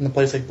Fantastic, and the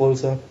place like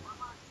blows up.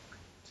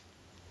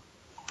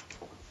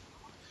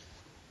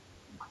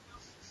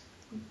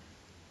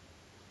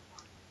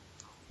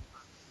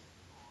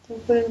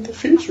 The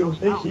future will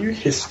make you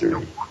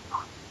history.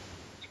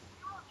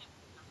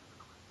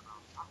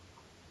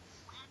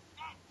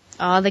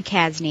 All the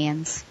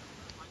Kasnians.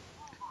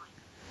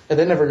 And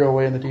they never go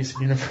away in the DC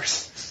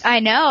universe. I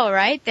know,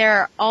 right?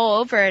 They're all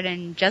over it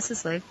in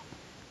Justice League.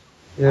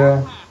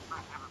 Yeah.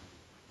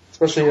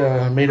 Especially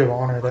Maid of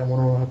Honor, that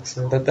one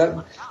episode.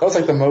 That was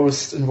like the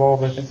most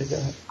involved I think they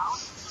got.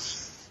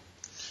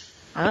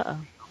 Uh-oh.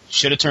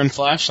 Should have turned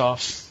Flash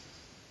off.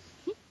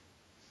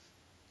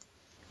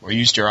 Or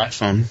used your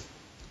iPhone.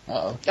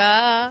 Uh-oh.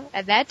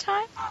 At that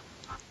time?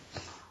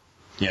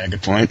 Yeah,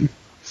 good point.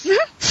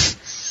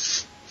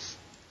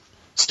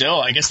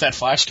 Still, I guess that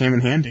Flash came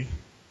in handy.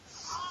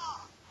 I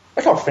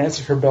like how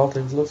fancy her belt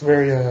is. It looks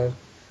very,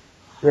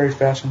 very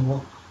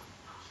fashionable.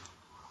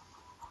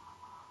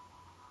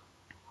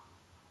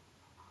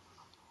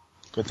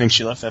 Good thing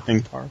she left that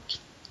thing parked.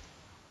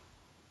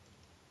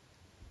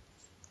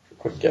 For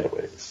quick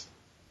getaways.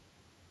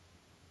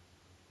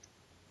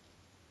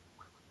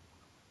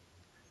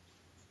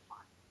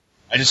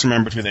 I just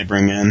remembered who they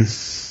bring in.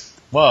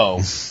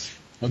 Whoa.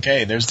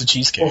 Okay, there's the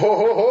cheesecake.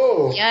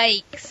 Oh.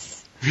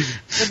 Yikes.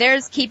 So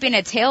there's keeping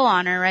a tail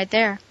on her right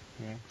there.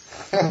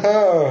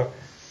 Yeah.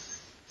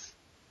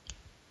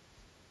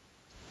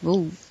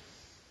 Ooh.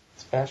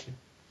 It's fashion.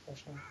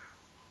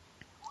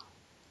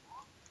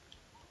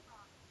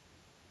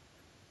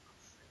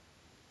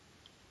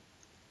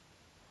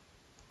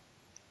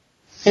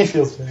 He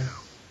feels bad.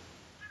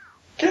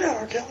 Get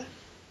out, Kelly.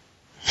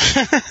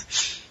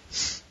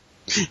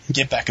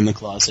 Get back in the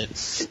closet.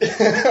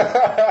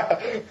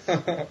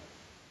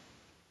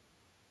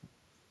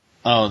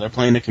 Oh, they're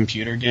playing a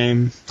computer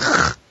game?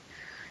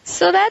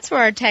 So that's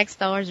where our tax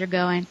dollars are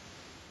going.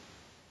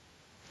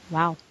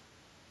 Wow.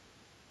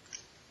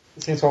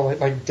 It seems all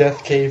like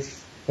Death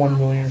Cave 1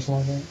 million or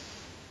something like that.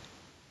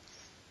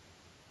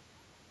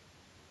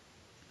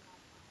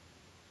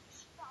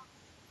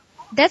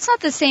 That's not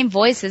the same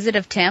voice, is it,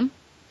 of Tim?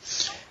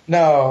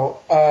 No,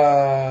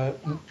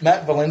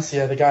 Matt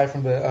Valencia, the guy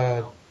from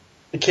the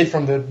kid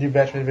from the new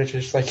Batman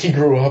Adventures, like he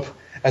grew up,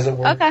 as it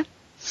were. Okay.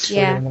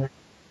 Yeah.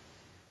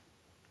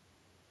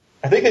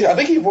 I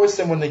think he voiced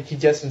him when he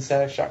guessed in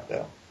Static Shock,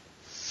 though.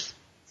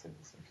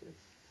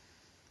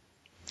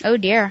 Oh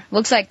dear,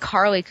 looks like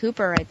Carly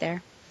Cooper right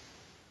there.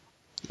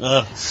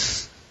 Ugh.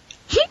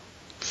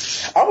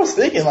 I was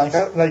thinking like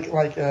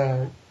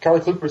Carly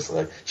Cooper's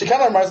she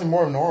kind of reminds me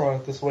more of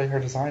Nora this way her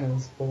design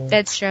is. But,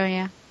 That's true,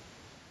 yeah.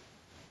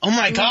 Oh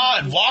my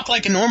God! Walk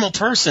like a normal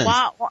person.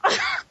 Wow.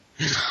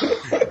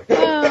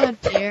 Oh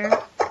dear.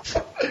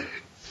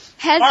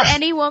 Has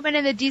any woman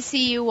in the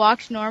DCU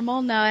walked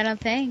normal? No, I don't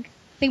think.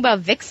 Think about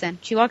Vixen.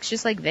 She walks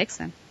just like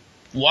Vixen.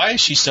 Why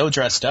is she so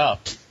dressed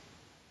up?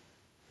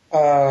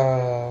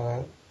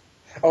 Oh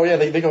yeah,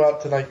 they go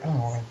out to like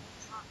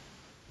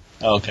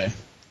Okay.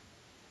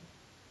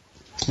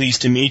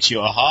 Pleased to meet you,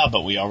 aha,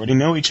 but we already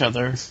know each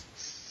other.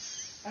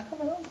 I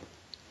don't know.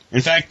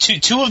 In fact,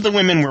 two of the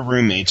women were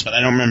roommates, but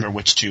I don't remember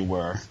which two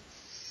were.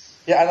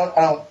 Yeah, I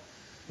don't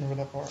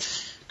remember that part.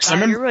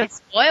 Wow, you're really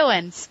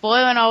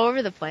spoiling all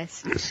over the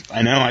place.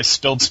 I know, I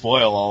spilled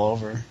spoil all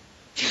over.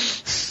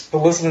 The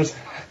listeners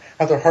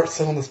have their hearts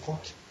set on this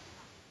plot.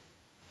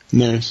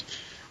 Yes.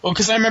 Well,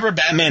 because I remember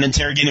Batman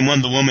interrogating one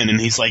of the women, and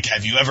he's like,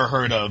 have you ever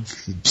heard of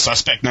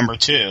suspect number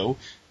 2?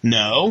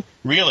 No?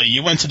 Really?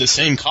 You went to the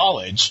same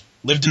college,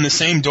 lived in the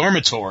same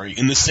dormitory,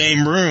 in the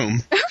same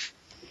room.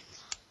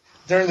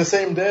 During the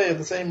same day, of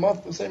the same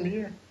month, the same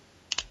year.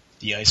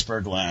 The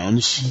Iceberg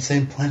Lounge. On the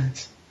same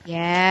planet.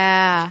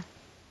 Yeah.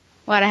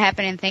 A lot of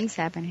happening things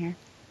happen here.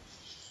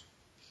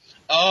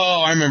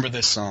 Oh, I remember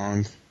this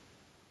song.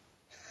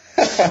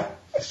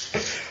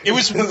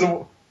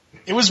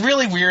 It was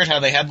really weird how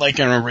they had like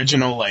an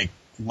original like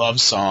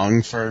love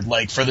song for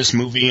this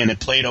movie, and it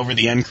played over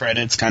the end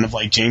credits, kind of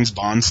like James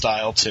Bond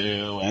style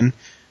too. And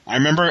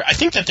I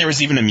think that there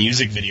was even a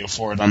music video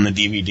for it on the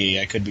DVD.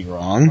 I could be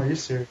wrong. Are you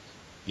serious?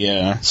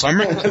 Yeah. So I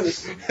remember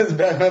his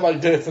Batman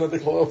like dancing at the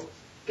club.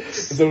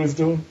 Is that what he's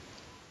doing?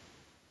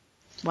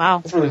 Wow.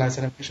 That's really nice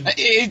animation.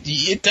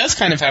 It does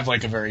kind of have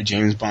like a very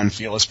James Bond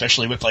feel,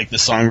 especially with like the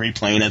song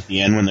replaying at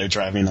the end when they're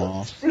driving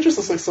off. It just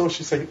looks like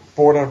she's like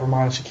bored out of her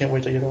mind. She can't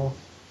wait to get off.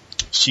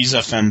 She's a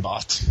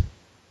fembot.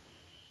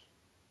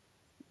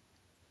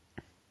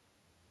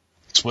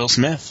 It's Will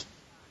Smith.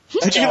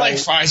 And she like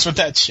fries with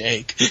that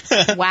shake.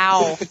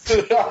 Wow.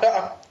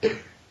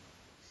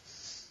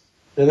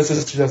 Yeah, this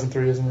is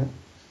 2003, isn't it?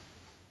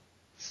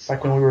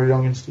 Back when we were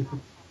young and stupid.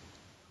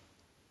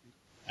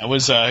 I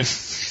was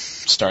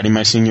starting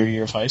my senior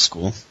year of high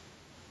school.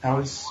 I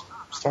was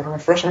starting my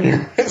freshman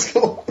year of high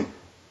school.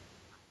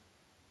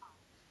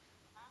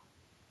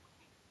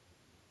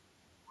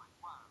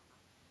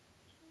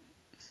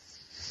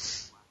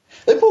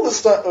 They pulled this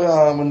stuff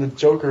when the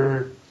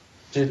Joker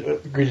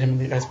did greet him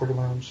in the Iceberg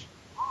Lounge.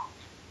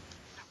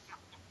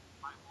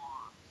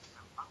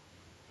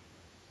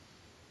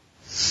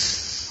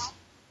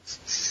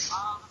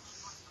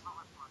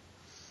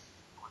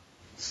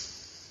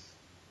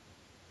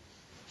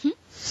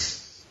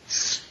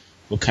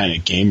 What kind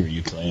of game are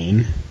you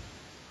playing?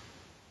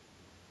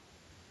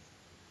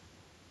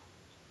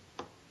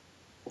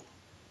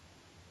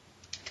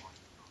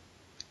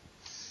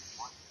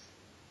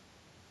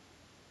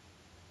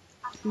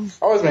 I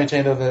always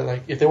maintained that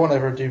like if they want to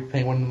ever do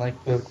Penguin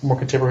like the more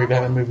contemporary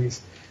Batman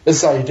movies, this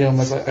is how you do them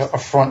as like a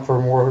front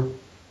for more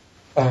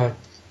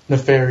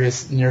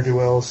nefarious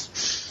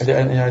ne'er-do-wells in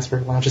the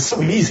Iceberg Lounge. It's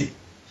so easy.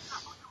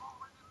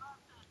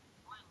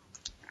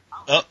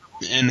 Oh,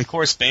 and of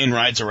course Bane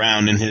rides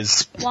around in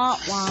his... Wah,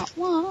 wah,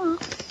 wah.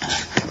 It's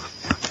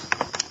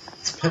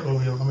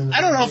Pitmobile.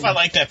 I don't know if I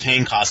like that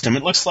Bane costume.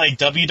 It looks like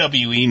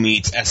WWE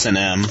meets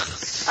S&M.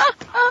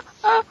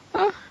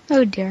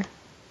 Oh dear.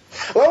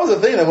 Well, that was the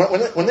thing.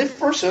 That when they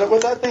first showed up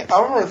with that thing,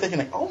 I remember thinking,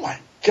 like, "Oh my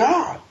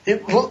god,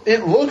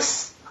 it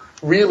looks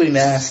really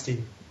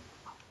nasty."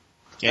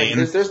 Yeah,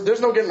 like,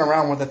 there's no getting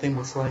around what that thing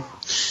looks like.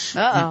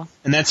 Uh-oh.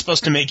 And that's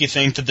supposed to make you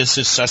think that this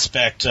is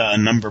suspect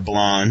number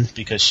blonde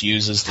because she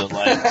uses the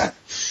like.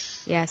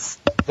 Yes.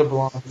 The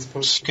blonde is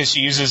supposed to. Because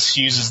she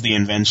uses the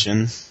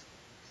invention.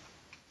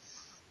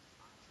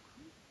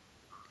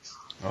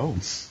 Oh,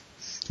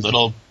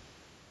 little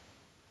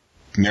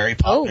Mary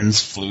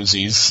Poppins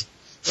floozies.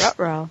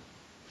 Ruh-roh.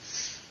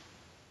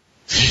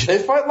 They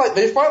fight like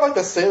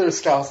the Sailor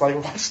Scouts.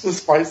 Like, watch this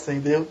fight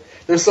scene.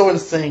 They're so in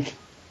sync.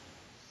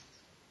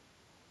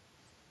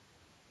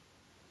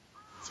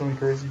 So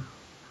crazy.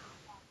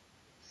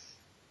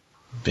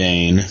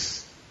 Bane.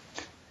 This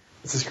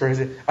is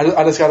crazy.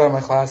 I just got out of my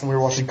class and we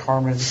were watching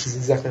Carmen. This is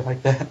exactly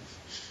like that.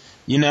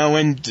 You know,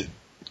 and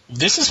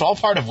this is all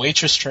part of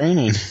waitress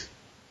training.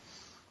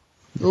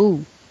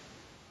 Ooh.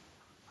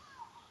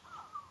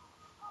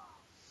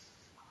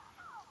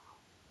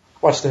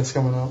 Watch this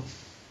coming up.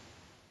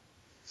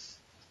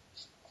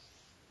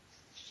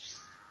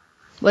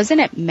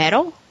 Wasn't it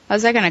metal?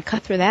 How's that gonna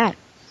cut through that?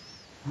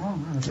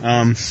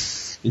 Oh,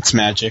 It's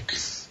magic.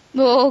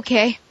 Oh,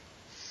 okay.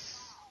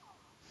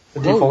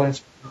 The default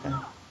answer.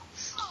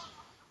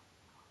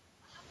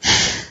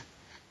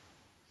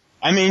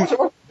 I mean,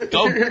 Here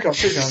it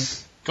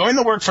comes. going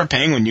to work for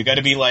Penguin, you got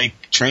to be like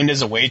trained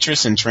as a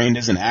waitress and trained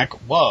as an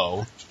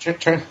Whoa.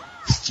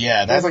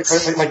 Yeah,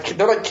 that's like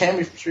they're like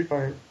Cammy from Street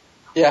Fighter.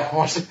 Yeah,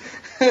 watch it.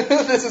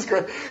 This is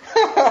great.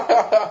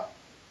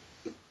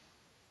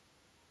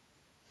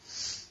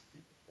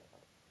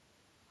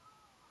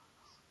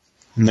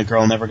 And the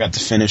girl never got to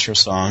finish her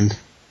song.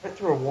 Right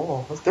through a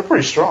wall. They're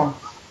pretty strong.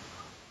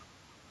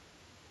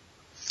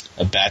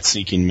 A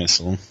bat-seeking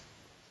missile.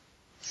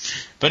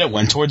 But it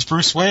went towards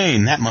Bruce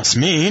Wayne. That must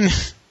mean...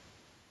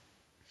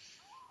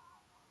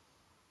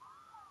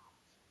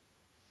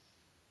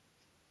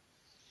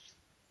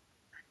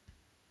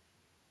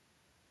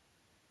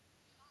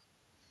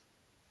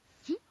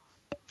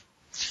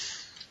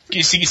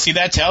 You see,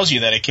 that tells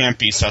you that it can't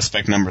be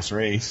suspect number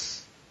 3.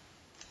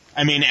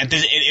 I mean,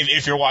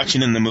 if you're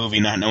watching in the movie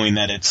not knowing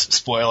that it's,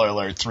 spoiler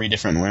alert, 3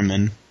 different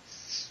women.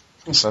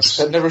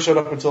 That never showed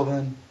up until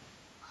then.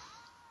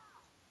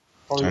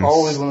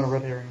 All these women are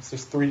red herrings.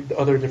 There's 3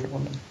 other different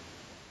women.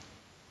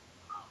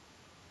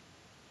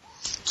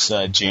 It's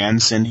Jan,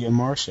 Cindy, and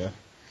Marcia.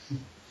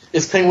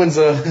 It's Penguin's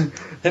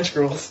hench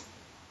girls.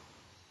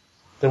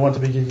 They want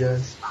to be good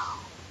guys.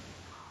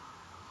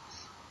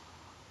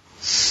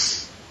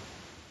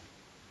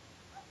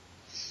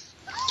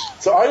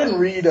 So I didn't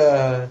read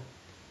the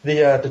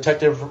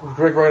detective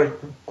Greg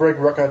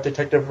Rucka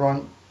detective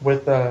run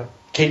with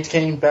Kate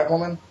Kane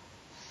Batwoman.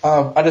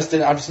 I just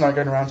didn't. I'm just not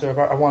getting around to it.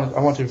 I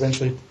want to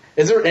eventually.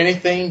 Is there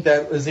anything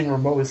that is even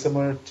remotely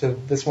similar to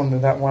this one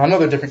than that one? I know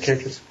they're different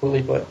characters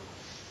completely, but.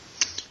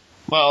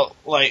 Well,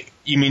 like,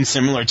 you mean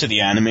similar to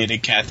the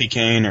animated Kathy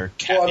Kane or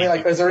Kathy? Well, I mean,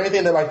 like, is there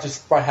anything that, like,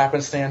 just by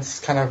happenstance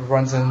kind of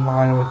runs in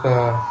line with,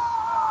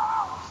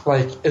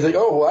 like, is it,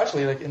 oh, well,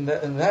 actually, like, in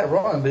that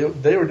run,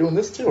 they were doing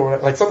this too, or,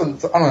 like, something,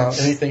 I don't know,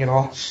 anything at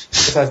all,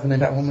 besides the name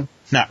Batwoman?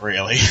 Not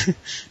really.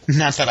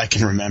 Not that I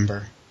can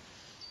remember.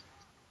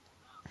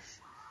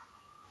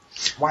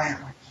 Wow.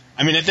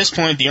 I mean, at this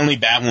point, the only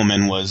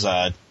Batwoman was,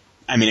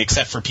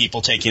 except for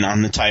people taking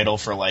on the title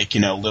for, like,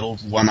 little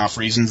one-off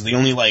reasons, the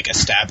only, like,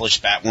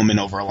 established Batwoman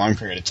over a long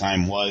period of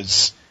time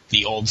was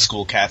the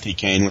old-school Kathy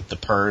Kane with the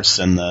purse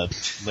and the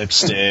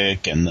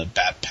lipstick and the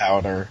bat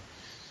powder.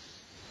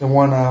 The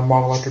one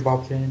model after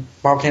Bob Kane.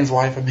 Bob Kane's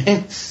wife, I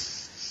mean.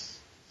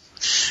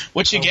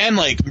 Which, again,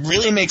 like,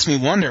 really makes me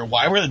wonder,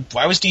 why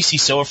was DC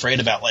so afraid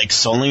about, like,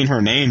 sullying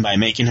her name by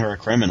making her a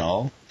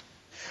criminal?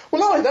 Well,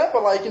 not only that,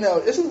 but, like,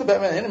 this is the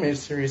Batman animated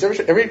series.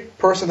 Every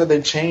person that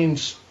they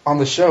change on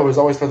the show is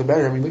always for the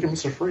better. I mean, look at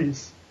Mr.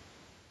 Freeze.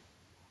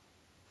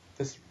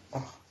 This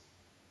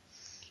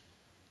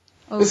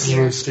is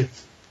really stupid.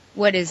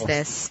 What is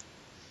this?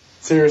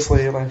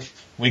 Seriously, like...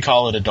 We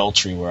call it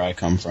adultery where I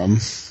come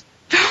from.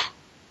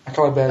 I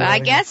call it bad. I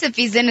guess if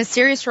he's in a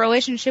serious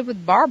relationship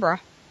with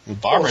Barbara.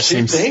 Barbara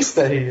she thinks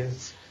that he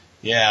is.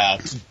 Yeah,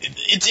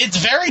 it's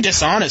very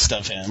dishonest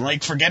of him.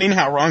 Like, forgetting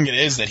how wrong it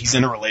is that he's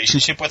in a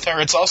relationship with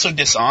her, it's also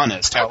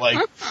dishonest how,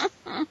 like...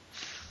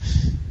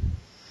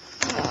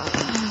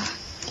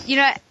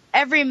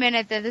 Every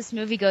minute that this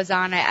movie goes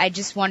on, I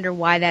just wonder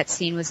why that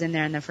scene was in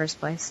there in the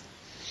first place.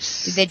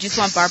 Did they just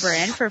want Barbara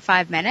in for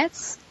 5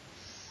 minutes?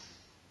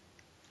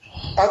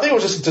 I think it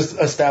was just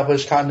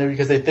established continuity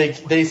because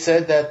they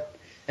said that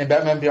in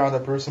Batman Beyond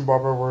that Bruce and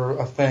Barbara were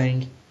a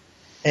thing,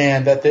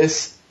 and that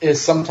this is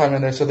sometime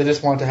in there, so they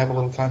just wanted to have a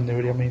little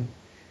continuity. I mean,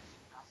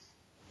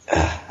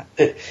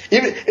 even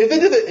if they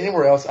did it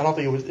anywhere else, I don't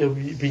think it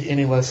would be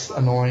any less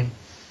annoying.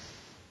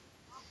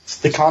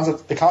 The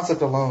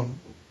concept alone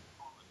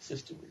is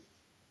just too weird.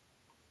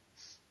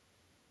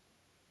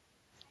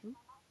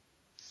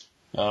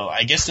 Oh,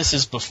 I guess this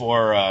is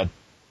before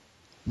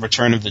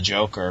Return of the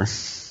Joker.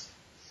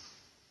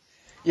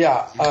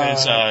 Yeah.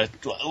 Because,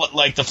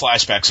 like the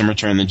flashbacks in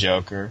Return of the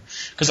Joker.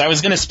 Because I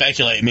was going to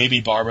speculate maybe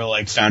Barbara,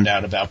 like, found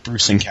out about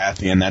Bruce and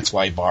Kathy, and that's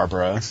why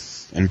Barbara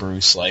and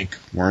Bruce, like,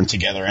 weren't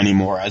together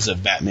anymore as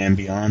of Batman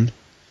Beyond.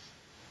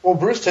 Well,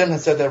 Bruce Timm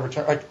has said that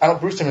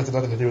Bruce Timm has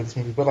nothing to do with this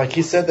movie, but, like,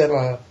 he said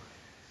that,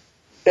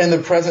 in the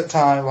present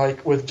time,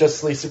 like, with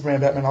Justice League,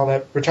 Superman, Batman, all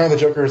that, Return of the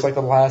Joker is, like,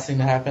 the last thing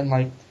to happen,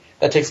 like,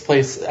 that takes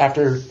place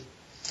after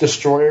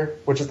Destroyer,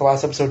 which is the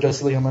last episode of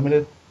Justice League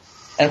Unlimited.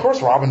 And, of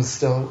course, Robin's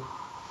still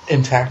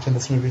intact in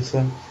this movie,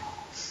 so...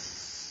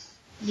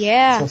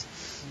 Yeah.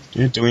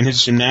 You're doing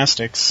his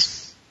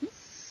gymnastics.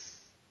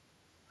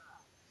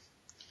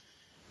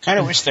 Kind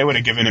of wish they would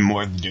have given him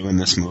more to do in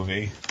this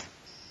movie.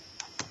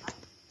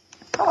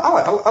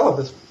 I love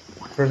this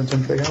version of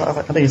Tim Drake.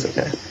 I think he's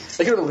okay.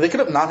 They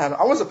could have not had him.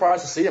 I was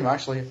surprised to see him,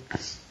 actually. I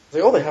was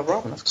like, oh, they have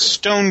Robin. That's cool.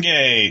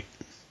 Stonegate.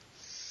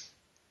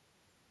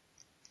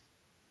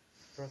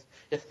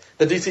 Yeah,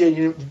 the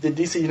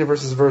DC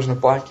Universe's version of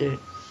Blackgate.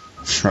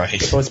 Right.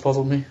 That's always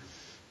puzzled me.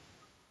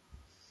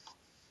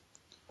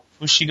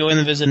 Who's she going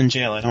to visit in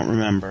jail? I don't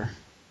remember.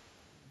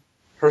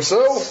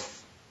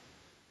 Herself.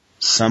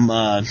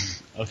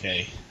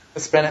 Okay.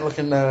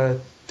 Hispanic-looking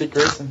Dick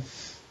Grayson.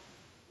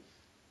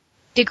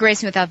 Dick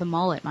Grayson without the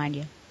mullet, mind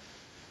you.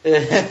 Yeah,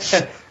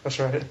 that's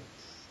right.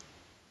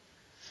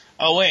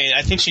 Oh, wait,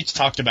 I think she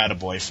talked about a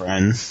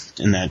boyfriend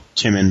in that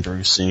Tim and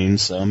Bruce scene,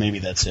 so maybe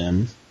that's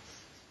him.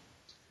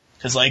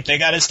 Because, like, they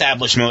got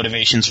established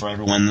motivations for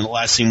everyone. The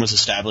last scene was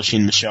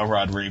establishing Michelle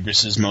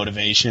Rodriguez's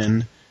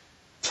motivation.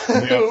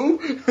 Who?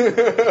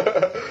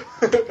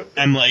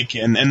 And, like,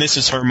 and this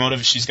is her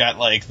motive. She's got,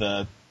 like,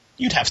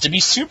 you'd have to be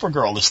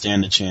Supergirl to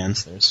stand a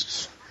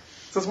chance.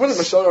 Since when did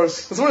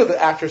the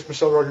actress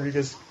Michelle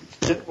Rodriguez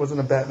was in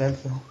a Batman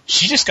film?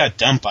 She just got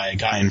dumped by a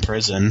guy in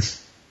prison.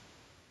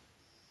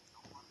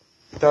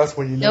 That's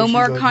when you know. No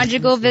more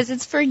conjugal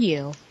visits for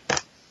you.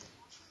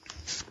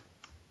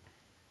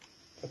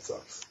 That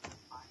sucks.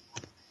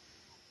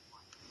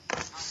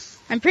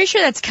 I'm pretty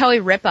sure that's Kelly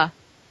Ripa.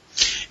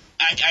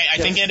 I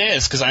think it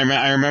is, because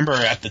I remember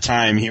at the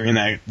time hearing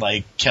that,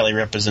 like, Kelly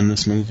Ripa's in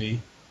this movie.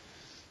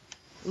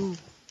 Ooh.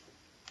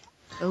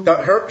 Of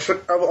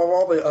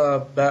all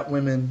the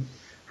Batwomen,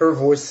 her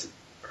voice,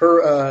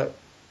 her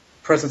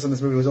presence in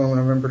this movie was the only one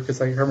I remember,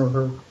 because I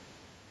remember her.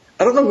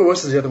 I don't know who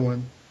voices the other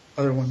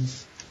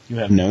ones. You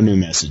have no new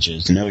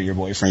messages. No, your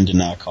boyfriend did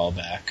not call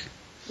back.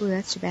 Ooh,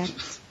 that's too bad.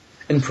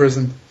 In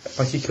prison,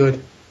 like he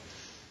could.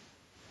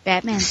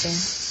 Batman's there.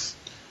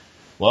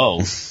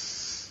 Whoa.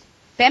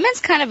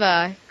 Batman's kind of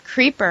a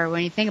creeper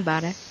when you think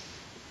about it.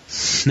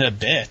 A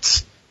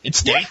bit.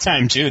 It's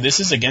daytime, too. This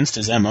is against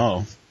his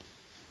M.O.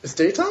 It's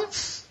daytime?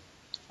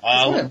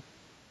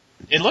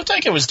 It looked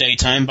like it was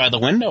daytime by the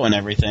window and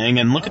everything,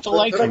 and look at the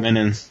light coming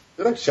in.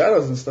 They're like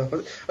shadows and stuff.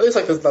 At least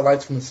like the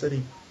lights from the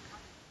city.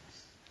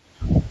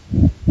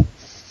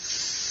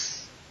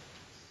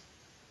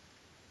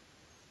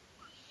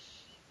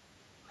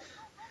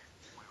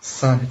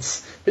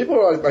 Science. People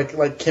are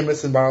like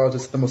chemists and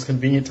biologists at the most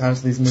convenient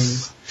times in these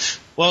movies.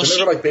 Well, they're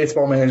never like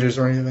baseball managers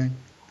or anything.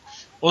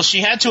 Well,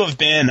 she had to have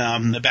been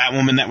the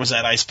Batwoman that was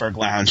at Iceberg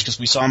Lounge, because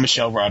we saw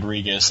Michelle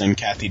Rodriguez and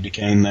Kathy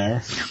Duquesne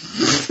there.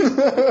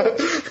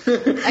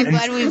 I'm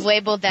glad we've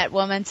labeled that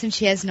woman since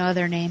she has no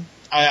other name.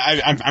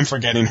 I'm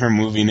forgetting her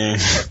movie name.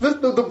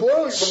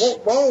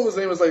 The woman's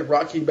name was like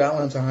Rocky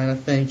Ballantyne, I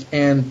think,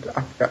 and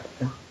I forgot.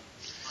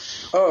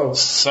 Oh.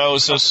 So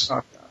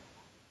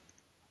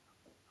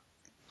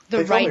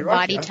the right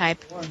body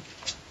type.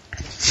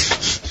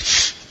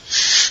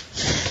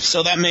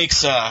 So that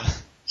makes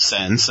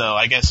sense. So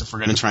I guess if we're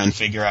going to try and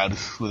figure out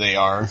who they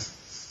are,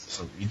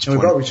 so each we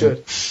probably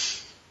should.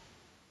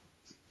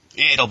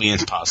 It'll be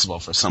impossible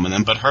for some of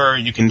them, but her,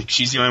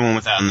 she's the only one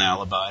without an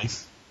alibi.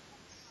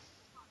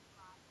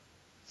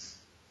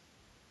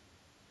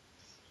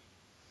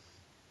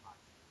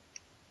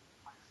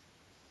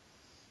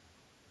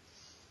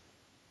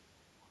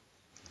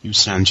 You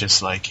sound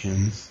just like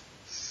him.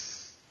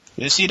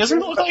 You see, doesn't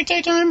it look like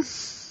daytime?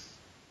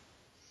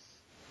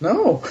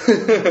 No.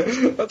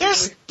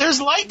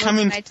 There's light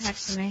coming. Nighttime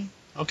to me.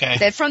 Okay.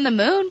 They're from the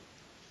moon.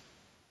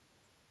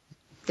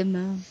 The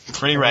moon.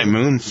 Pretty right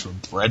moon for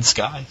red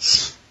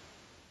skies.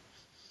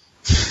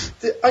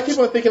 I keep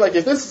on thinking, like,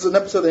 if this is an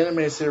episode of the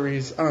animated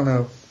series, I don't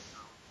know.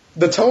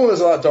 The tone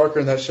is a lot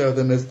darker in that show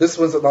than this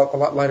one's a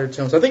lot lighter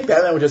tone. So I think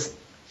Batman would just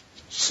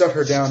shut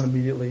her down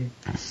immediately.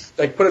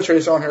 Like, put a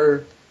trace on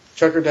her,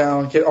 chuck her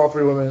down, get all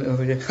three women, and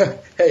like,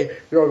 hey,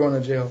 you're all going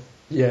to jail.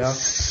 Yeah.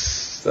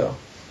 So,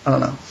 I don't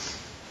know.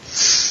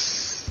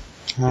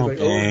 Oh, like,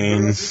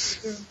 Bane.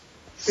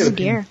 Oh,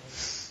 dear.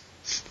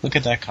 Look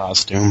at that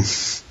costume.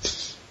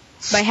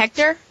 By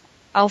Hector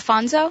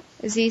Alfonso?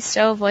 Is he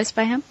still voiced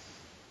by him?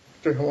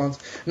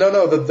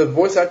 No, the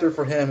voice actor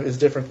for him is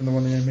different than the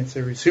one in the animated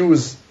series. Who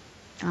was...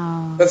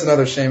 Oh. That's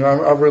another shame. I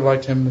really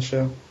liked him in the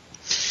show.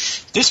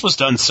 This was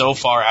done so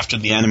far after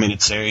the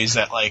animated series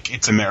that, like,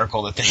 it's a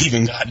miracle that they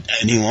even got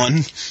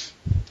anyone.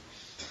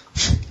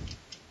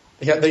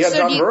 They got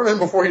John Vernon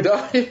before he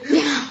died.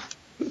 Yeah.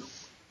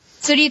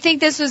 So do you think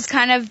this was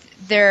kind of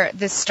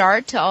the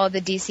start to all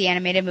the DC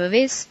animated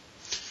movies?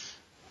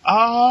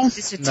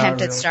 This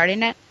attempt at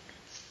starting it?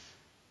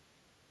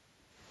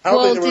 I don't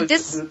well, think did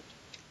this...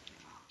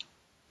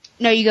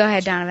 No, you go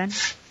ahead, Donovan.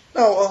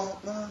 No,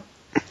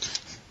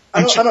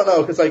 I don't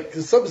know,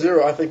 because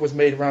Sub-Zero, I think, was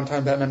made around the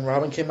time Batman and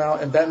Robin came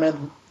out, and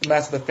Batman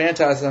Mask of the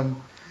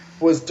Phantasm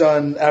was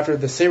done after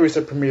the series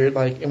had premiered,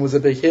 like, and was a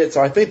big hit.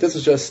 So I think this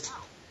is just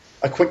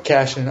a quick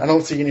cash-in. I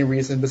don't see any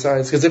reason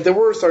besides, because if they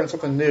were starting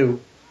something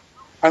new,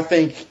 I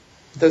think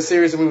the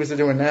series of movies they're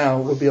doing now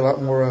would be a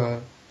lot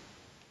more,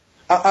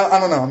 I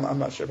don't know, I'm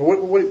not sure. But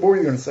what were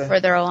you going to say?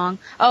 Further along.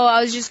 Oh,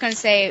 I was just going to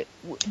say,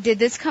 did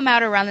this come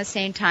out around the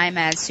same time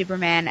as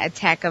Superman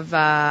Attack of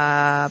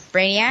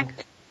Brainiac?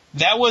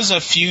 That was a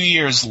few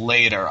years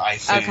later, I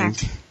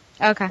think.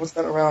 Okay. Was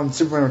that around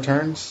Superman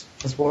Returns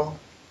as well?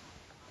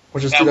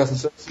 Which is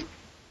 2006?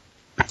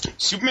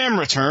 Superman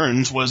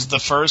Returns was the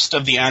first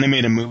of the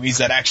animated movies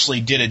that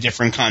actually did a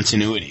different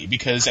continuity,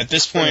 because at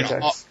this point,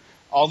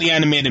 all the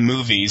animated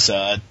movies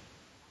had,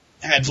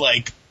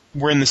 like,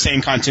 were in the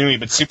same continuity,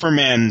 but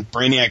Superman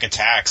Brainiac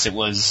Attacks, it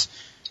was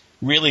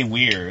really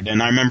weird,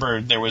 and I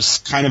remember there was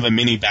kind of a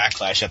mini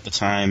backlash at the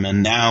time,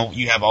 and now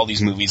you have all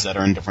these movies that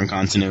are in different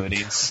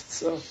continuities.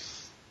 So,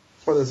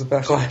 or there's a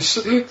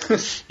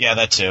backlash. Yeah,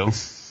 that too.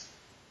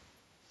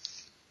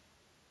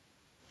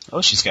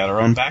 Oh, she's got her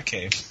own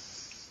Batcave.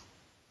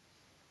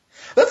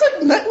 That's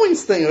like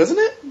Nightwing's thing, isn't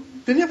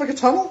it? Didn't he have like a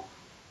tunnel?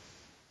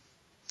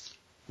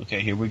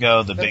 Okay, here we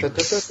go. The big. I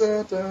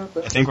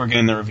think we're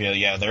getting the reveal.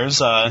 Yeah, there's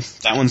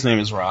that one's name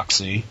is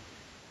Roxy.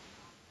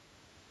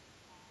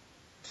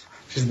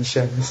 She's in the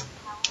shadows.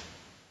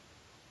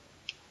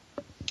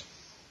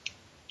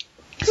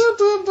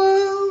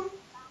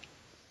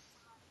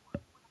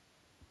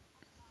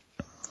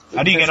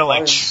 How do you get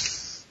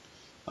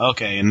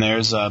Okay, and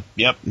there's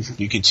yep,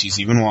 she's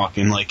even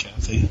walking like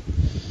Kathy.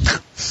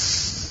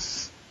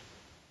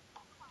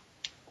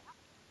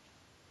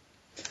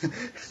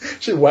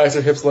 She wags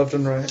her hips left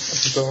and right.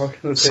 So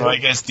I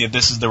guess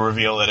this is the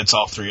reveal that it's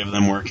all three of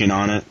them working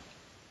on it.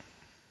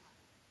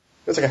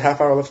 There's like a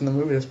half hour left in the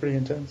movie. That's pretty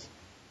intense.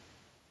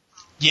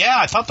 Yeah,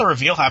 I thought the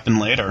reveal happened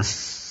later.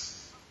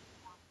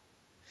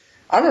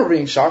 I remember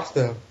being shocked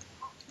though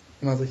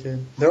when I was a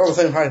kid. They're all the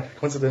same height,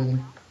 coincidentally.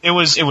 It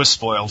was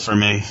spoiled for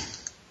me.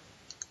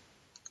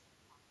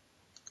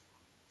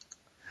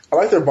 I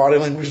like their body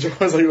language. They're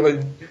always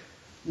like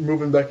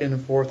moving back in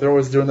and forth. They're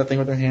always doing that thing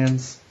with their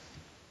hands.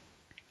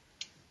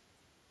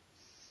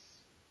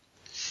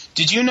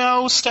 Did you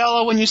know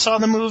Stella when you saw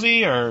the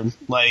movie, or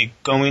like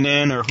going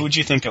in, or who'd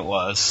you think it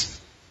was?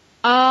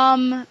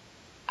 I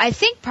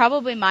think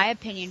probably my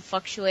opinion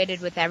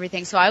fluctuated with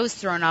everything, so I was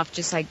thrown off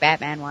just like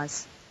Batman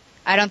was.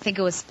 I don't think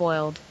it was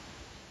spoiled.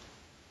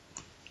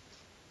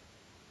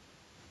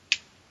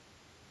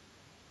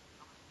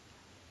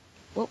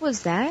 What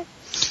was that?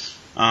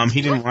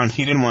 He didn't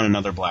want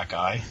another black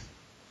eye.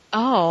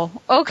 Oh,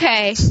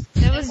 okay.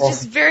 That was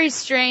just very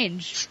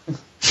strange.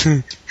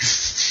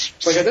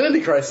 It's like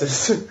Identity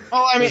Crisis.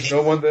 Oh, I mean, there's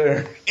no one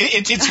there.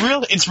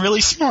 It's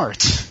really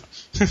smart.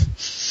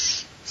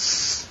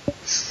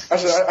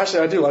 Actually,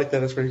 I do like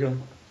that. It's pretty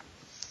good.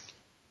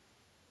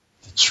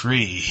 The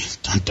tree.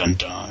 Dun, dun,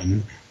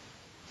 dun.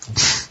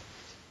 Of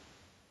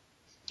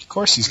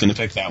course he's going to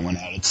pick that one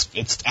out.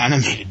 It's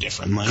animated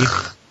differently.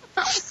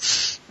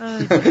 It's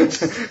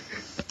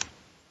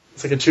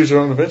like a choose your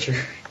own adventure.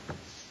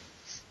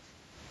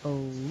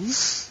 Oh.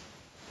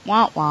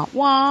 Wah, wah,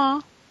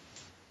 wah.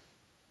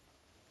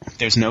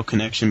 There's no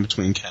connection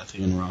between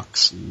Kathy and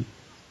Roxy.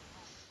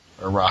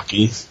 Or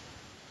Rocky.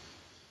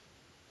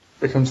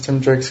 Here comes Tim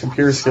Drake's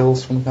computer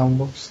skills from the comic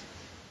books.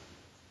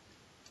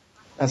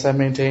 As I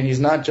maintain, he's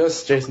not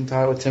just Jason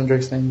Todd with Tim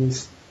Drake's name,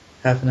 he's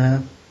half and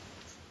half.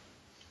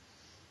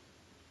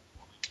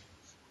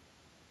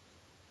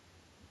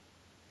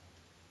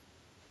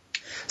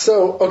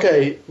 So,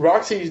 okay,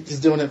 Roxy is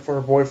doing it for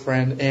her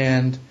boyfriend,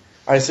 and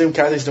I assume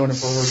Kathy's doing it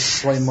for her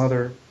slain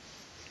mother.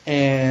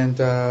 And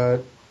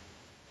the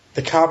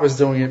cop is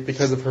doing it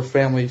because of her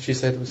family, she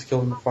said, was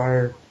killed in the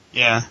fire.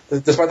 Yeah.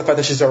 Despite the fact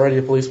that she's already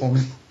a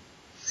policewoman.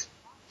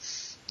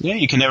 Yeah,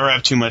 you can never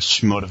have too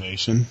much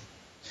motivation.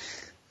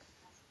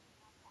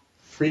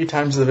 3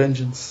 times the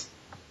vengeance.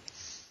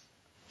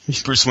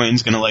 Bruce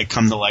Wayne's gonna like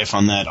come to life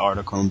on that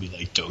article and be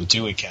like, "Don't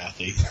do it,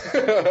 Kathy."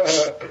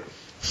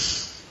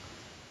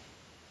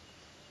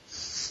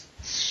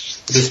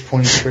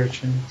 Disappointing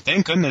searching.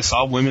 Thank goodness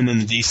all women in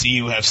the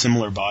DCU have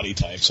similar body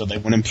types, so they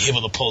wouldn't be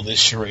able to pull this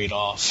charade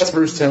off. That's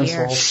Bruce Timm's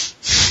fault.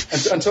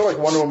 Until like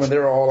Wonder Woman, they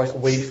were all like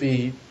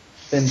wavy,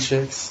 thin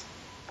chicks,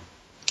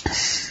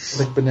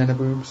 like banana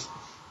boobs.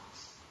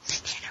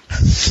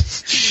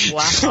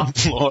 Wow.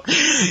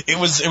 It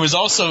was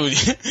also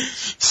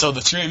so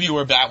the 3 of you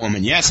were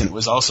Batwoman, yes, and it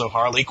was also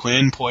Harley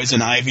Quinn,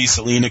 Poison Ivy,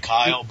 Selena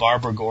Kyle,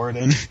 Barbara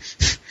Gordon,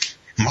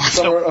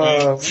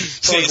 Summer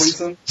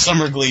Gleason.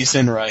 Summer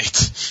Gleason,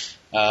 right?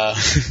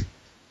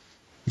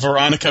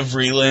 Veronica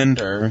Vreeland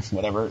or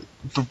whatever.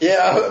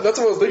 Yeah, that's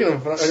what I was thinking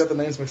of. I got the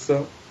names mixed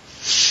up.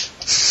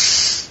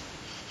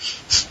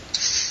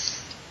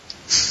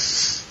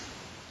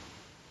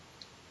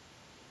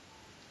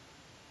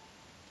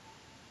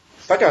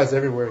 That guy's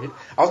everywhere.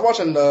 I was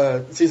watching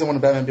season 1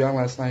 of Batman Beyond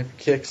last night for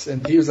kicks,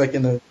 and he was like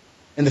in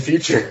the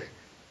future.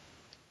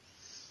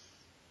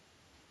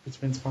 It's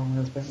been following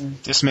as Batman.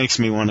 This makes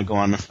me want to go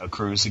on a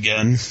cruise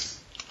again.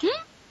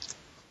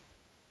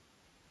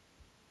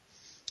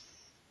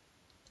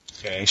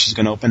 Okay, she's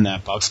going to open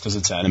that box because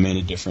it's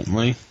animated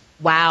differently.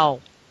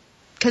 Wow.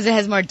 Because it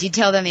has more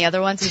detail than the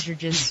other ones, which are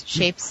just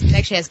shapes. It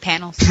actually has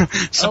panels.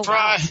 Surprise! Oh,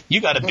 wow. You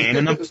got a Bane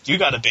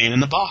in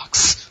the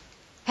box.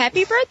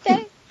 Happy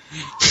birthday!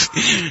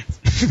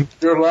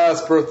 Your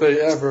last birthday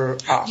ever.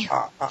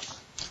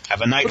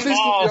 Have a night What are these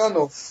fall.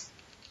 Lucianos?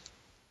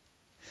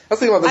 I was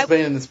thinking about this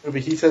Bane in this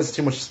movie. He says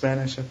too much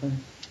Spanish, I think.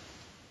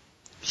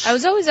 I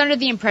was always under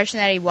the impression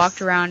that he walked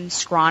around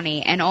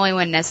scrawny, and only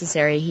when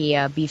necessary he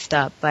beefed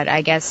up. But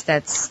I guess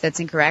that's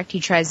incorrect. He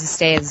tries to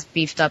stay as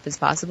beefed up as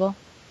possible.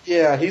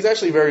 Yeah, he's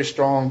actually very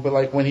strong, but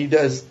like when he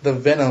does the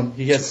Venom,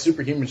 he has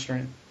superhuman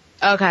strength.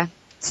 Okay.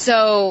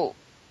 So,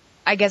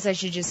 I guess I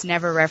should just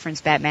never reference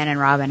Batman and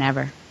Robin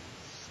ever.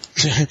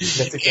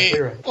 That's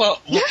exactly right.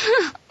 Well,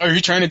 are you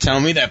trying to tell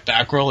me that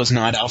Batgirl is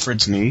not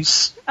Alfred's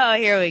niece? Oh,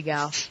 here we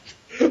go.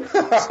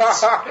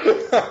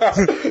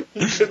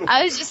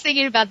 I was just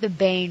thinking about the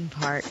Bane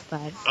part,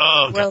 but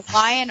well,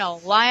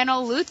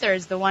 Lionel Luthor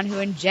is the one who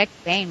injects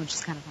Bane, which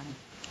is kind of funny.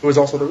 Who was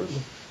also the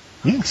Riddler.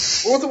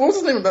 Yes. What was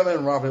his name in Batman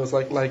and Robin? It was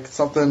like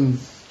something.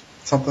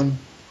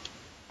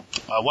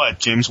 What?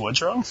 James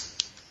Woodrow?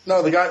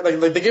 No, the guy like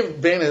they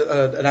gave Bane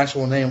an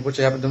actual name, which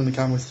they haven't done in the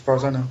comics as far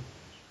as I know.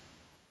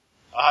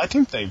 I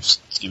think they've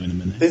given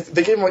him a name.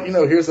 They gave him like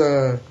here's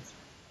a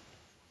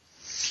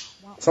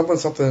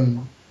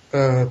something.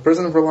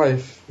 Prisoner for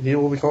life. He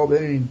will be called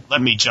Bane. Let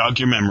me jog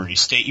your memory.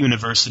 State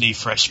University,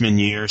 freshman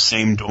year,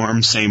 same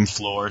dorm, same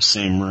floor,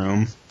 same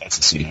room. That's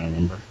the scene I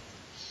remember.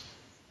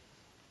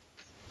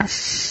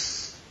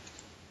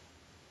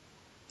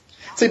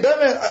 See,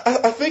 Batman,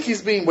 I think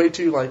he's being way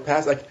too, like,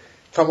 past, like,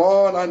 come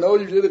on, I know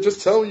you did it,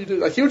 just tell me you did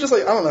it. Like, he was just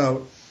like, I don't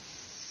know.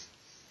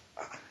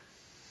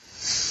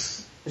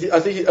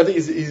 I think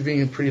he's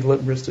being pretty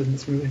limp-wristed in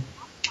this movie.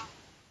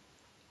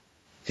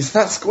 He's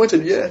not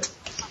squinted yet.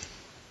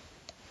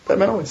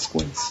 Batman always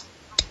squints.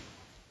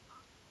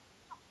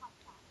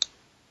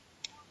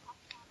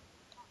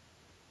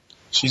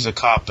 She's a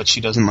cop, but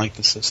she doesn't like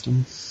the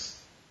system.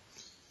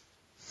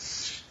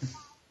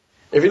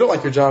 If you don't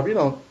like your job, you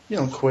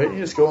don't quit. You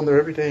just go in there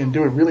every day and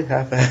do it really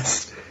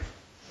half-assed.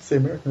 It's the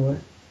American way.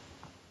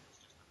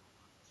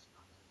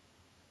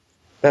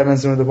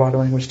 Batman's doing the body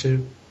language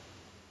too.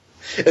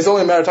 It's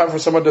only a matter of time before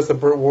someone does the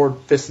Burt Ward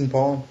fist and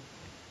palm.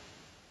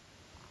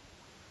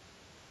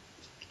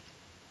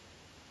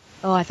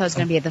 Oh, I thought it was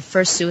going to be the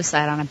first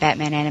suicide on a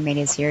Batman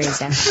animated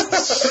series. I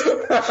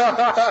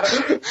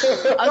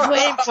was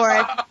waiting for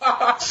it.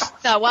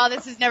 Thought, wow,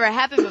 this has never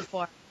happened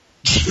before.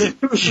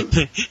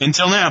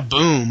 Until now,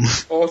 boom.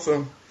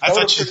 Awesome. I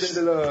thought you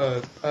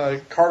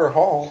did Carter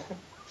Hall.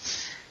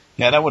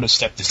 Yeah, that would have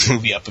stepped this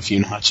movie up a few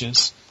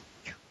notches.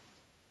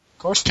 Of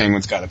course,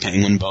 Penguin's got a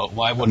penguin boat.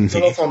 Why wouldn't he?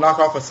 Could also knock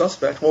off a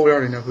suspect. Well, we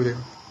already know who they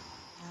are.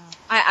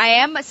 I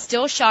am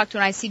still shocked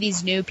when I see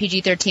these new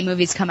PG-13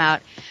 movies come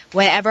out.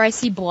 Whenever I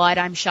see blood,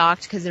 I'm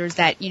shocked because there's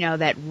that,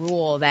 that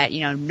rule that,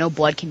 no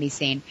blood can be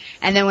seen.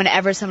 And then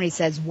whenever somebody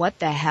says, what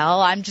the hell?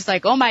 I'm just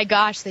like, oh my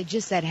gosh, they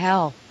just said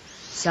hell.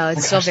 So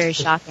it's still very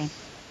shocking.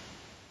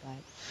 But.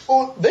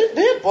 Well, they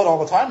had blood all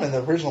the time in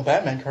the original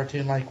Batman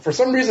cartoon. Like, for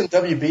some reason,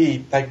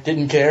 WB,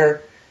 didn't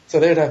care.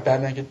 So they would have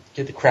Batman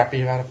get the crap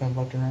beat out of him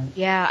left and right.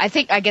 Yeah,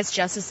 I guess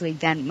Justice League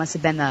then must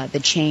have been the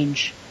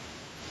change.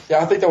 Yeah,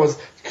 I think that was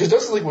because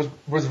Justice League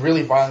was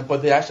really violent,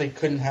 but they actually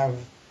couldn't have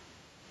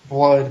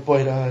blood.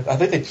 But I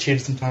think they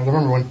cheated sometimes. I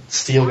remember when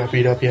Steel got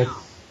beat up, I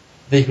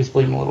think he was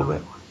bleeding a little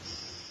bit.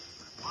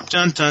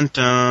 Dun dun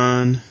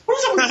dun. What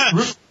is it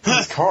with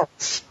Rupert's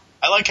cars?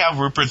 I like how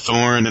Rupert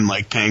Thorne and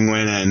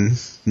Penguin and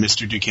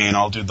Mr. Duquesne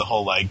all do the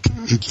whole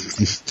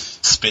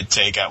spit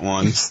take at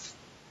once.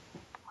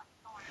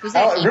 Who's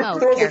that emo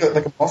Rupert Thorne's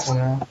like a muscle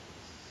now.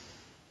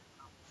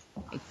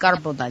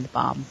 Garbled by the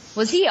bomb.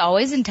 Was he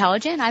always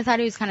intelligent? I thought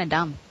he was kind of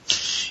dumb.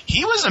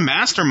 He was a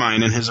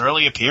mastermind in his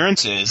early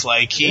appearances.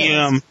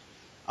 In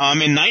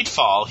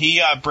Nightfall,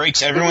 he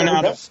breaks everyone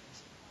out of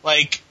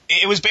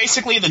it was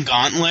basically the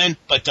Gauntlet,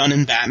 but done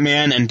in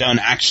Batman and done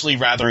actually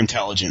rather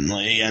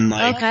intelligently. And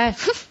okay.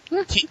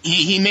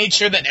 he made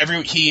sure that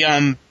he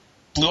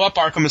blew up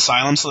Arkham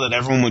Asylum so that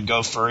everyone would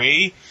go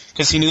free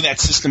because he knew that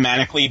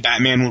systematically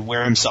Batman would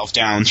wear himself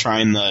down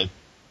trying to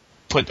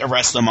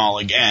arrest them all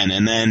again,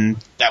 and then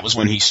that was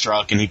when he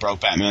struck and he broke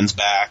Batman's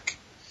back.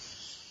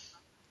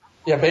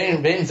 Yeah,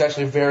 Bane's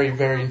actually a very,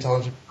 very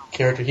intelligent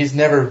character. He's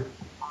never,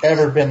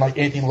 ever been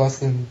anything less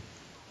than...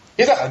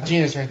 He's not a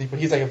genius or anything, but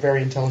he's a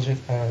very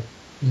intelligent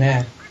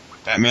man.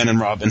 Batman and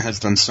Robin has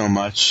done so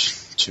much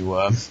to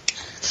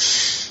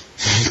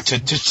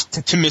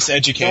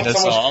miseducate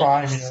us all.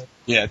 Crime,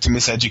 Yeah, to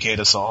miseducate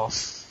us all.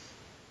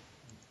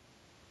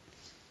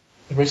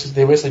 They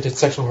basically did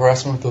sexual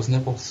harassment with those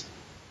nipples.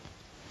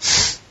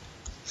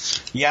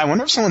 Yeah, I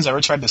wonder if someone's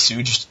ever tried to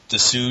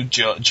sue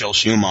Joel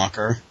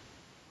Schumacher.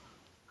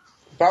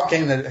 Bob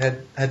Kane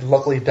had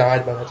luckily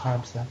died by that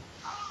time, so.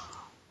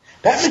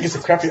 Batman gets a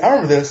crappy... I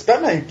remember this.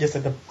 Batman gets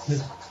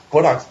his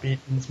buttocks beat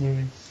in this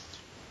movie.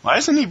 Why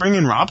isn't he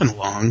bringing Robin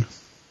along?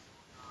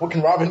 What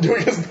can Robin do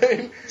against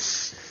Bane?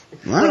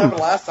 What happened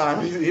last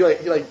time? He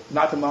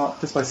knocked him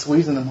out just by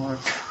squeezing him hard.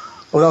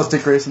 Oh, that was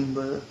Dick Grayson,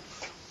 but...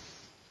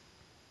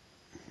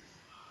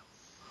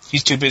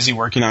 He's too busy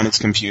working on his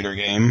computer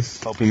game,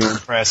 hoping to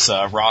impress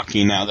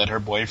Rocky now that her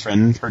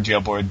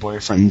jailboard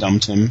boyfriend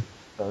dumped him.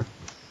 I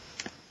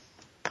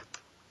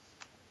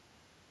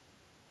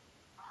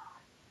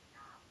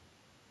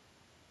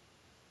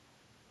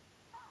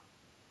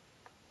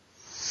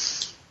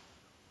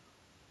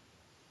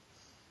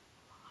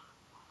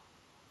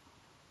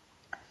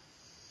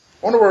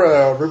wonder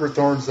where Rupert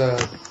Thorne's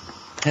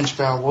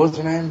henchpal, what was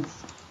her name?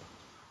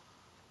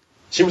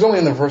 She was only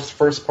in the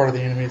first part of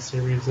the animated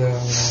series.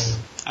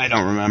 I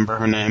don't remember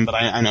her name, but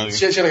I know.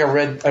 She had a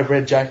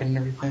red jacket and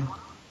everything.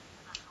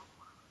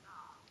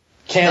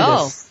 Candace.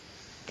 Oh,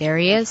 there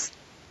he is.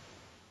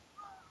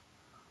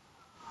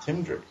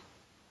 Tim Drake.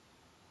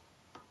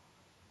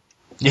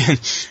 Yeah,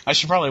 I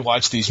should probably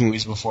watch these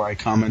movies before I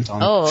comment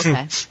on. Oh,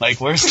 okay.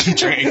 Where's Tim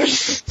Drake?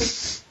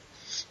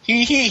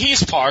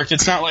 He's parked.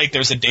 It's not like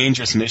there's a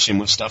dangerous mission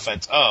with stuff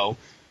at. Oh,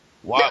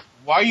 why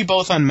are you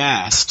both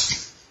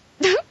unmasked?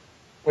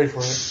 Wait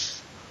for it.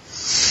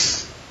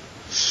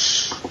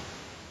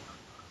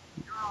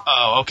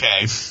 Oh,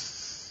 okay.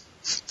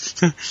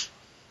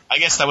 I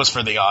guess that was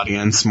for the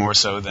audience more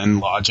so than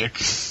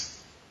logic.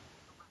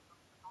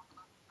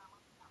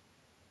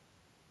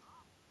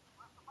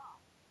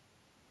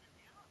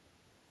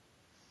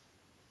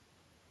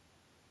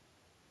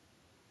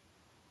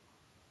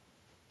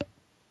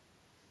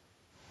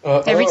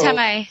 Every time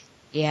I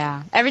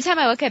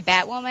look at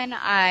Batwoman,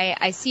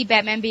 I see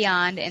Batman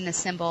Beyond in the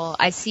symbol.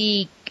 I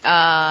see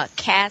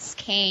Cass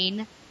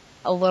Kane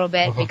a little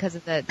bit because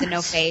of the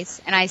no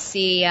face, and I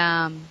see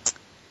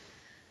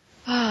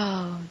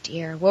oh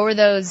dear, what were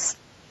those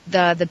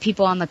the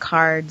people on the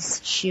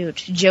cards? Shoot,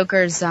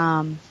 Joker's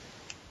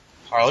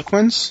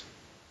Harlequins?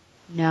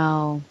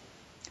 No,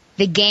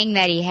 the gang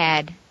that he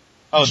had.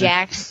 Oh,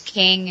 Jack,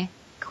 King,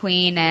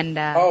 Queen, and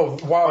Royal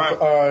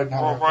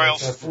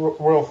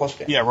Flush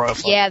Gang. Yeah, Royal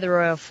Flush. Yeah, the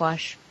Royal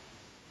Flush.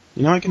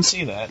 I can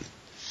see that.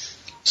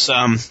 So,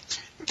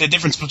 the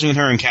difference between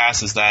her and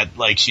Cass is that,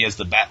 like, she has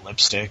the bat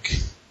lipstick.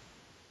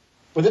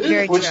 But it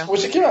did,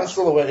 which it came out in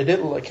silhouette. It did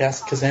look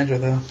like Cassandra,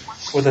 though,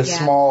 with a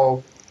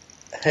small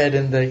head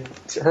and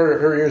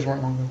her ears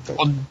weren't long enough.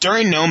 Well,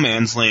 during No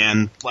Man's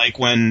Land, like,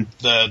 when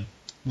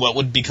what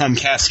would become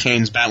Cass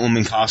Kane's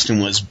Batwoman costume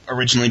was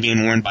originally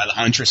being worn by the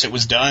Huntress, it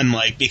was done,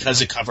 like,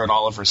 because it covered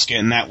all of her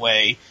skin. That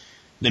way,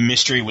 the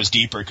mystery was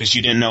deeper, because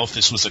you didn't know if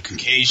this was a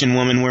Caucasian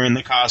woman wearing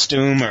the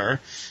costume, or...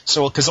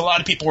 So, because a lot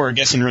of people were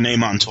guessing Renee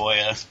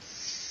Montoya.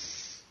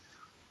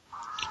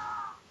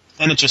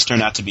 Then it just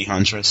turned out to be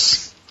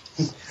Huntress.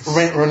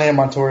 Renee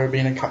Montoya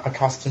being a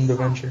costumed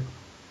Avenger.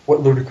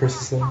 What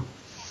ludicrous is that?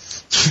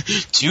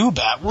 2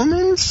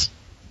 Batwomans?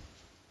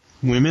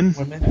 Women?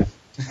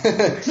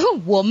 No,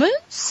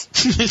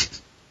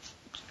 womans?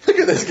 Look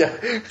at this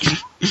guy.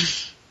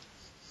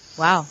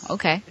 Wow,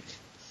 okay.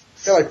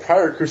 Got like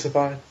pirate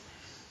crucified.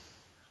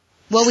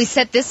 Well, we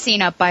set this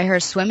scene up by her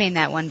swimming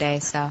that one day,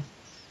 so.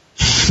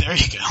 There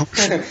you go.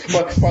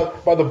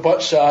 by the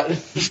butt shot. we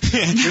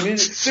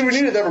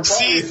needed that for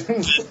See,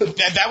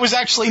 that was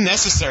actually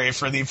necessary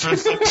for the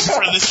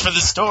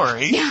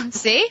story. Yeah,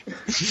 see?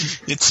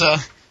 It's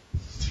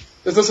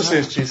There's no such thing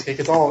as cheesecake.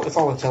 It's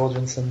all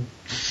intelligence and.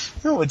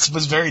 No, it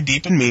was very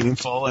deep and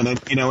meaningful, and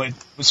it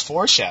was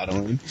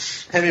foreshadowing.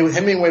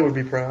 Hemingway would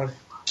be proud.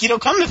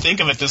 Come to think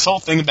of it, this whole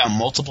thing about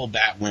multiple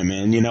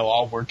Batwomen,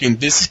 all working,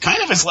 this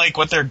kind of is like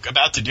what they're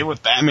about to do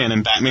with Batman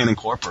and Batman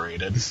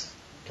Incorporated.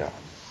 God.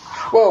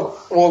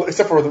 Well,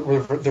 except for the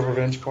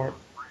revenge part.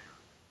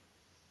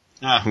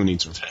 Who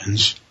needs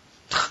revenge?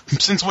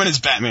 Since when has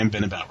Batman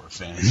been about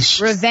revenge?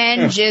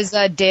 Revenge is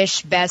a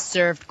dish best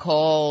served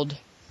cold.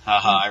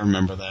 Haha, I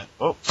remember that.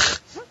 Oh,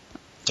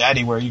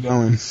 Daddy, where are you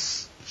going?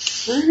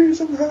 Please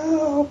some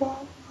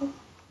help.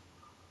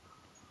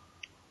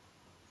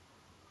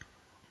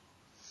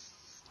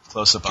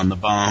 Close up on the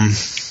bomb.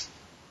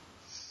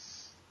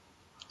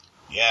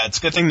 Yeah, it's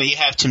a good thing that you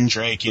have Tim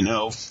Drake,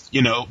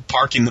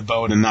 parking the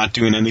boat and not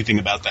doing anything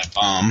about that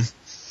bomb.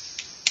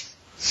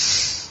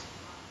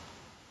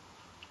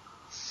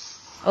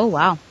 Oh,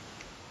 wow.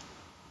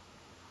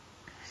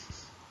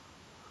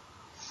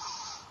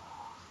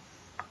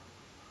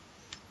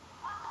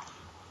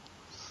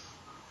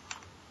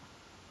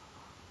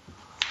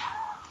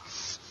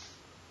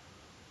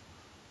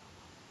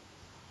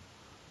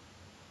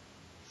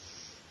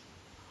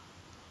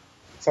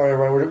 Sorry,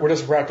 everybody. We're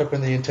just wrapped up in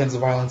the intense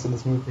violence in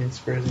this movie. It's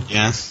crazy.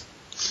 Yeah.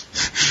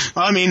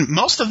 Well, I mean,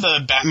 most of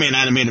the Batman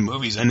animated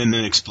movies end in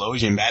an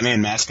explosion.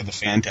 Batman Mask of the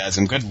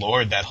Phantasm. Good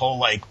lord, that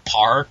whole,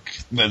 park,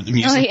 the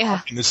music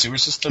park in the sewer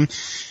system.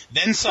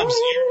 Then Sub-Zero.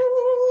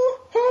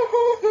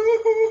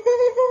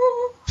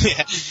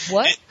 Yeah.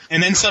 What?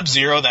 And then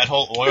Sub-Zero, that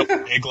whole oil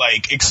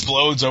rig,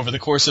 explodes over the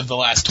course of the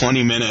last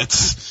 20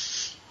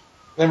 minutes.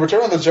 Then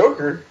Return of the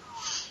Joker.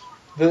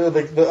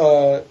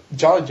 The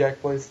Jolly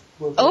Jack place.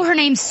 Oh, her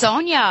name's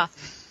Sonya.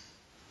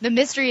 The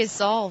mystery is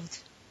solved.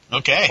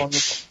 Okay.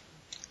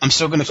 I'm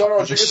still going to...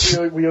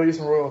 Sorry, we owe you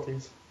some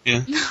royalties.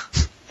 Yeah.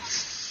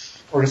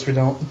 Or guess we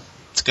don't.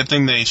 It's a good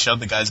thing they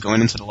showed the guys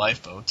going into the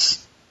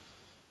lifeboats.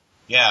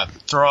 Yeah,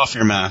 throw off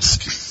your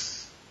mask.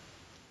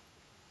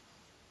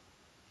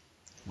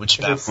 Which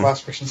Batman? The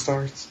last fiction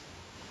starts.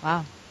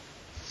 Wow.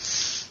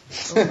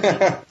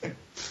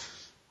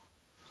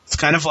 It's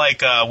kind of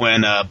like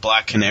when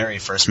Black Canary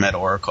first met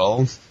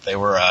Oracle. They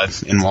were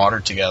in water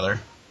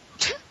together.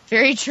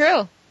 Very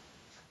true.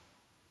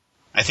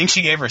 I think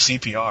she gave her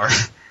CPR.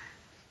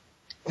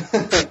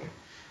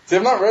 See,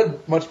 I've not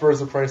read much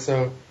Birds of Prey,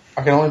 so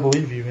I can only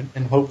believe you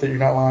and hope that you're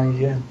not lying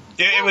again.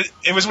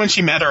 It was when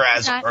she met her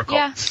as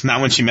Oracle,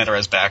 not when she met her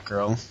as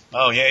Batgirl.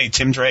 Oh, yay,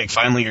 Tim Drake,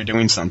 finally you're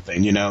doing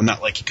something,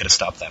 Not like you could have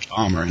stopped that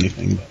bomb or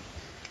anything, but...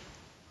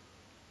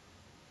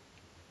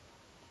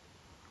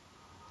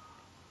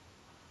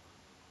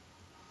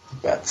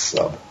 Bat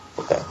sub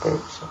with that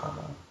boat. So I don't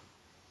know.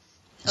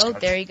 Oh,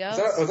 there he goes.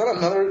 Was that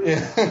another?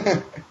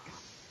 Yeah.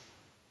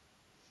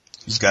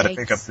 He's got to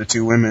pick up the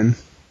 2 women.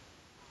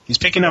 He's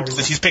picking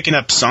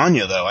up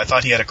Sonya though. I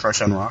thought he had a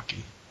crush on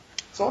Rocky.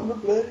 Sonya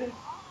Blade.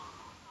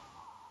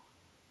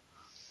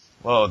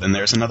 Whoa, then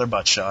there's another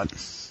butt shot.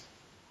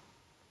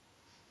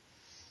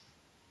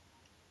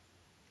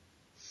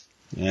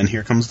 And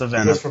here comes the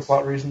venom. Just for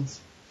plot reasons.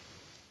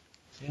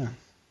 Yeah.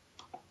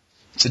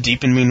 It's a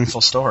deep and meaningful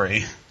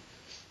story.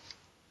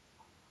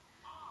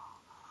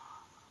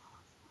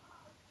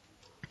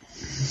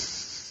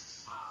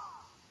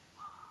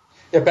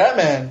 Yeah,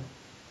 Batman.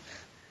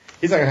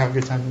 He's not gonna have a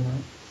good time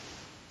tonight.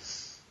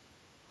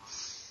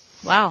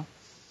 Wow.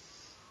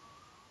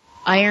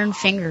 Iron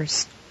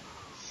fingers.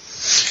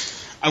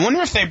 I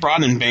wonder if they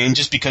brought in Bane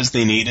just because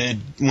they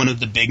needed one of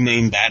the big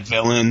name Bat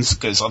villains,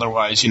 because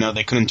otherwise,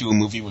 they couldn't do a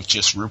movie with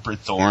just Rupert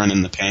Thorne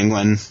and the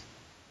Penguin.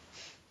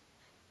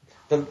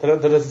 That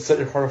doesn't set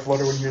your heart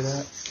aflutter when you hear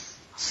that.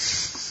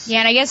 Yeah,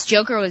 and I guess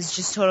Joker was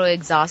just totally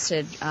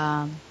exhausted.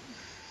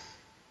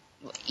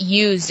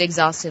 Used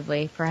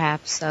exhaustively,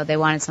 perhaps, so they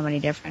wanted somebody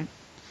different.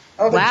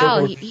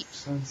 Wow.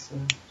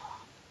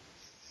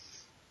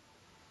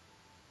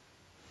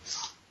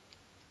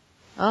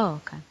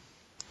 Oh, okay.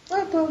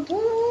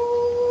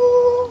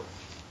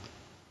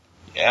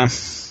 Yeah.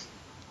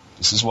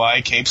 This is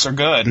why capes are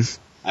good.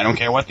 I don't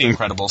care what the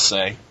Incredibles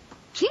say.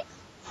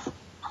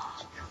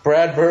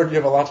 Brad Bird, you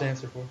have a lot to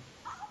answer for.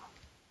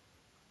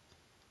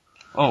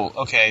 Oh,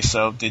 okay,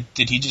 so did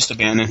he just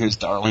abandon his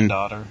darling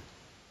daughter?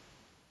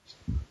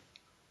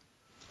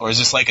 Or is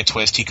this like a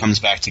twist, he comes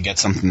back to get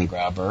something to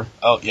grab her?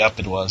 Oh, yep,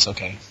 it was,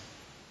 okay.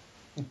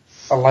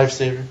 A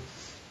lifesaver.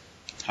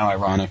 How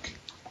ironic.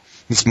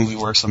 This movie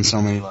works on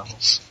so many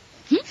levels.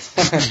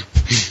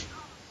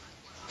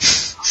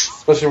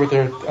 Especially with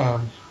their,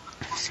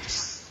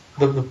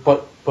 the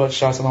butt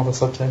shots and all the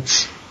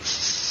subtext.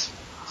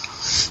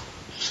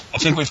 I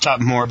think we've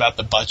talked more about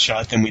the butt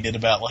shot than we did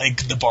about,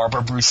 like, the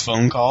Barbara Bruce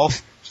phone call.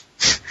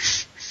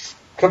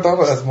 Couldn't talk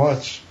about as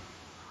much.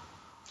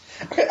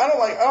 Okay, I don't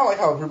like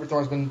how Rupert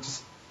Thorne's been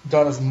just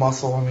done as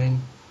muscle. I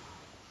mean,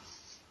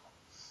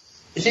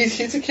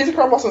 he's a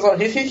crowd muscle.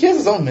 He has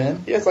his own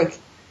man. He has like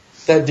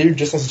that dude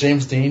just as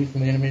James Dean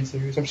from the animated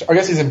series. I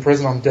guess he's in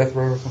prison on death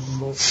row or something,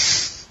 but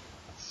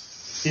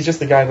he's just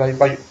the guy that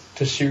like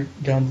to shoot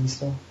guns and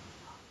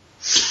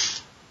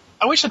stuff.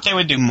 I wish that they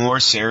would do more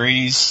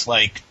series,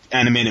 like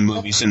animated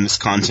movies in this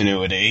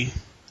continuity.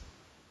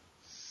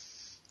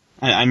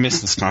 I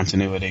miss this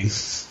continuity.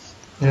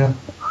 Yeah.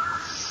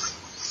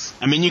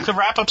 I mean, you could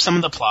wrap up some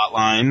of the plot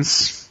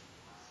lines.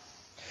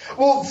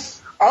 Well,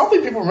 I don't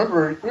think people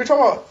remember. We were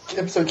talking about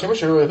episode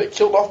chemistry earlier. They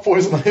killed off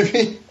Poison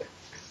Ivy.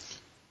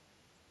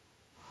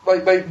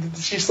 like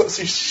she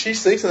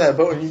sinks in that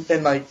boat,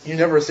 and like you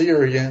never see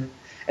her again.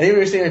 And even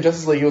when you see her in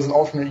Justice League, it was an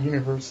alternate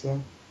universe.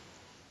 So.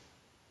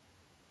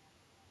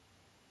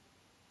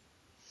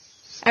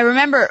 I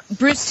remember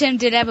Bruce Timm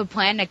did have a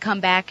plan to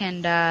come back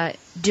and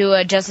do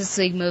a Justice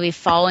League movie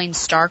following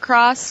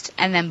Starcrossed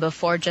and then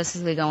before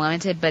Justice League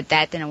Unlimited, but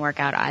that didn't work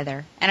out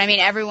either. And I mean,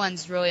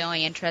 everyone's really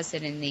only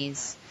interested in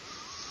these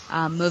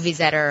movies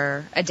that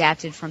are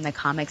adapted from the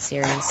comic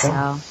series.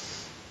 So,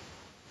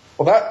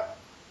 well,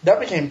 that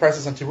became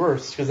Crisis on Two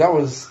Earths because that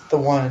was the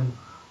one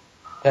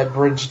that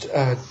bridged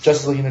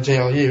Justice League into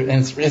JLU,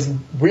 and it's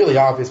really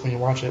obvious when you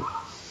watch it,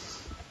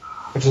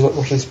 which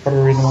is part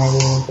of the reason why I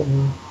really like that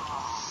movie.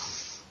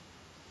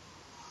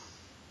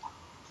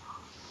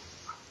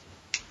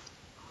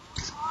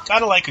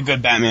 Gotta like a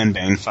good Batman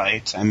Bane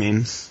fight. I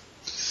mean,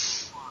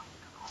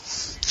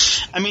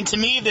 to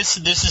me, this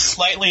is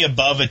slightly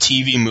above a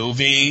TV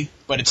movie,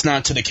 but it's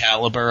not to the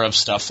caliber of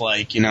stuff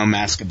like,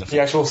 Mask of the...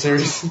 The actual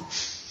series?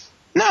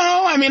 No,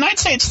 I mean, I'd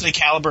say it's to the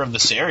caliber of the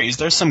series.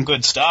 There's some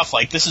good stuff.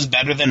 Like, this is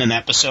better than an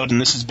episode,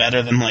 and this is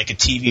better than, like, a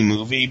TV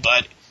movie,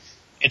 but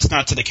it's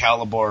not to the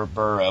caliber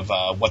of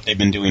what they've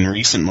been doing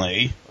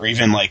recently, or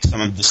even, like,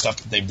 some of the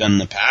stuff that they've done in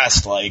the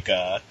past, like,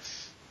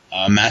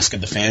 Mask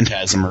of the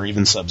Phantasm, or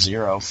even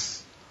Sub-Zero.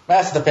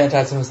 Mask of the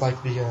Phantasm is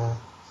like the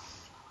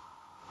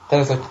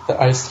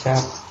iced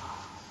cap.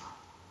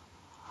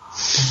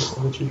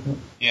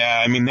 Yeah,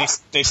 I mean,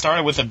 they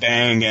started with a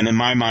bang, and in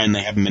my mind,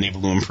 they haven't been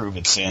able to improve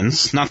it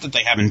since. Not that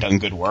they haven't done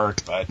good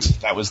work, but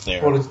that was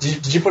their... Well,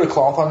 did you put a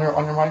cloth on your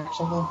mic or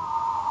something?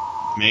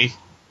 Me?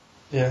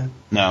 Yeah.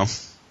 No.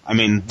 I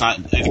mean,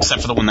 not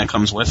except for the one that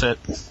comes with it.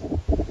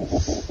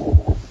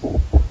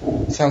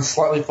 You sound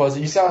slightly fuzzy.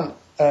 You sound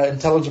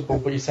intelligible,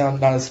 but you sound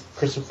not as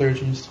crystal clear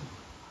as you used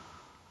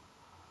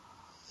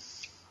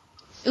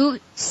to. Ooh,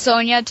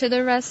 Sonia to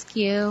the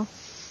rescue.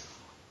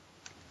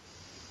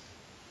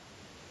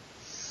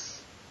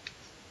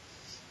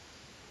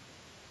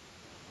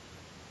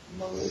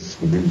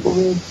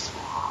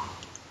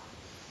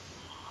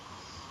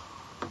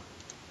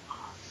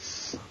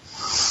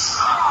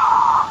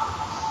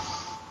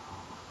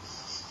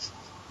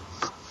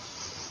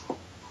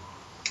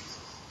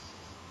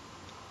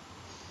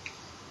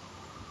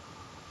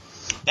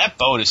 That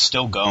boat is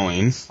still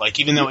going. Like,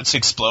 even though it's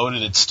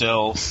exploded, it's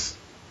still...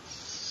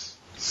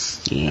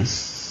 Yeah.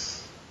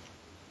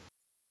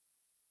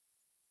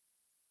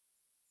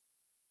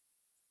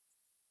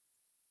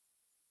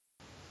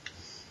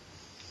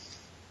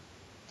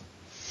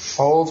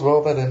 All's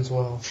well that ends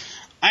well.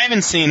 I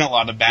haven't seen a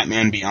lot of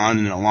Batman Beyond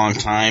in a long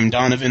time.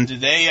 Donovan, did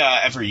they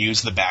ever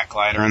use the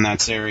backglider in that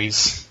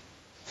series?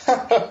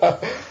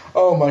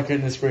 Oh my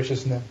goodness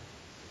gracious, no.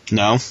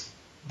 No?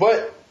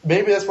 But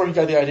maybe that's where you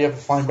got the idea of a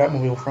flying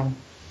Batmobile from.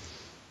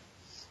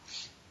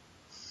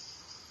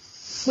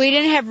 We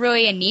didn't have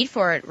really a need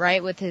for it,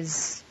 right? With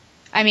his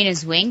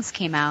wings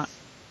came out.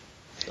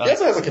 He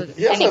also has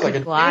like a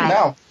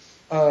now.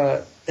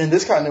 In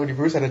this continuity,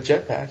 Bruce had a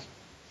jetpack.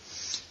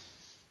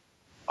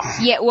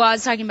 Yeah, well, I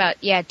was talking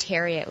about,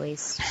 Terry at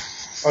least.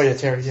 Oh yeah,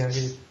 Terry, yeah.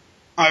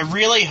 I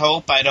really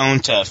hope I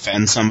don't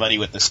offend somebody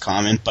with this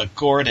comment, but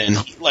Gordon,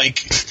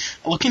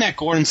 looking at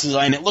Gordon's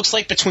design, it looks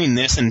like between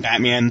this and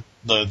Batman,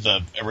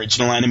 the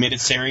original animated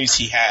series,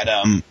 he had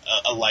a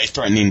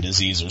life-threatening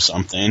disease or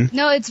something.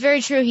 No, it's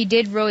very true. He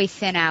did really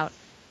thin out.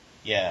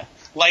 Yeah,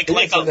 like a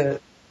lot.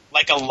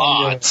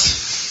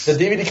 The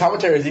DVD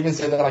commentaries even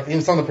said that,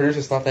 even some of the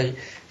producers thought that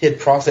he had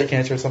prostate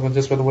cancer or something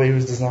just for the way he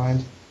was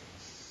designed.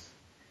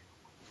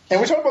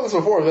 And we talked about this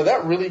before, but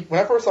that really, when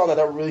I first saw that,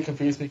 that really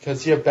confused me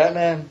because you have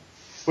Batman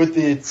with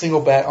the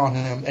single bat on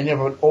him, and you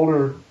have an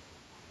older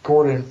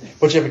Gordon,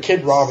 but you have a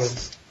kid Robin.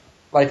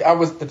 Like,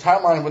 the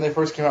timeline when they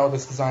first came out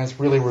with this design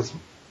really was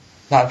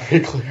not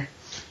very clear.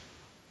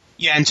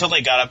 Yeah, until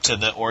they got up to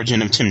the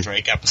origin of Tim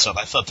Drake episode,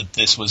 I thought that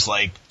this was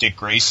like Dick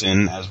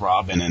Grayson as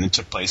Robin, and it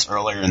took place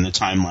earlier in the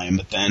timeline,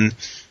 but then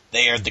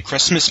they aired the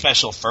Christmas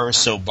special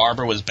first, so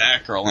Barbara was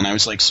Batgirl, and I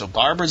was like, so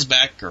Barbara's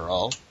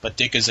Batgirl, but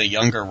Dick is a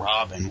younger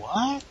Robin.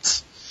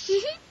 What?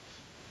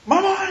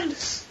 My mind!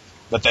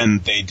 But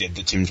then they did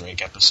the Tim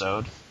Drake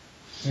episode.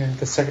 Yeah,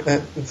 the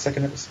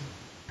second episode.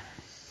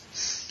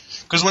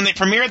 Because when they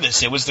premiered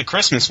this, it was the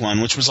Christmas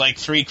one, which was like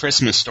 3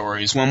 Christmas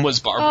stories. One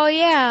was Barbara. Oh,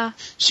 yeah.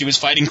 She was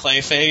fighting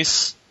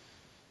Clayface.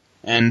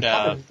 And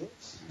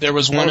there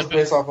was one... That was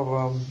based off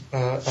of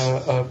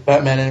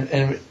Batman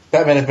and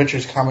Batman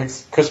Adventures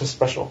comics Christmas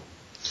special.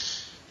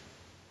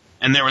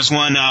 And there was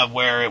one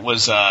where it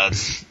was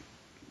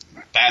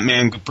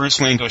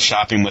Bruce Wayne goes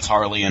shopping with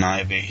Harley and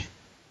Ivy.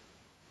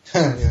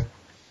 Yeah.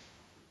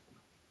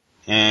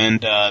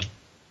 And, the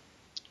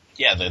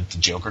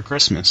Joker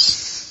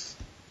Christmas.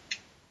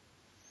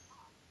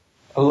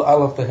 I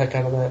loved the heck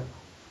out of that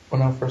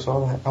when I first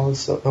saw that. That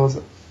was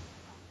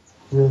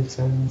really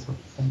exciting.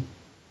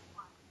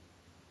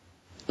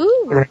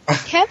 Ooh,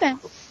 Kevin.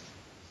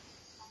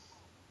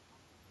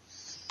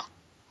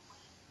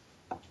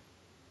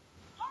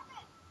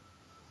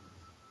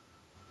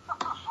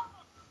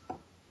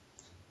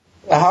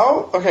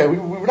 How? Okay,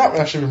 we've not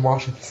actually been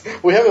watching this.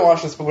 We haven't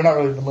watched this, but we're not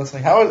really been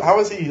listening. How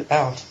is he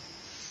out?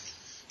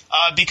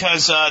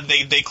 Because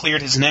they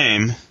cleared his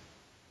name.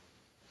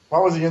 Why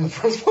was he in the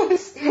first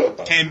place?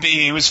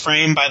 He was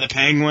framed by the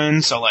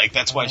Penguin, so like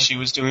that's why she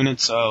was doing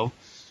it. So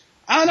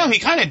I don't know. He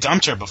kind of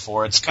dumped her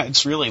before.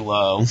 It's really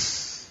low.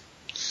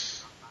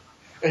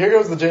 Here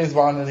goes the James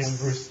Bond ending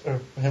with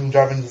him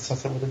driving to the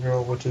sunset with a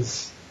girl, which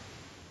is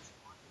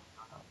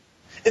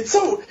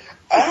so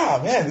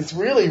man, it's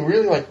really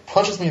like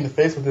punches me in the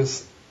face with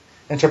this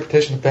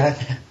interpretation of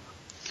Batman.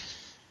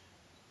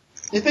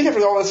 You think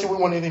after all this he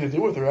wouldn't want anything to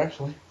do with her,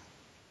 actually.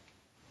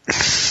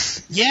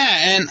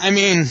 Yeah, and I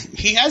mean,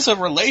 he has a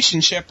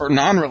relationship or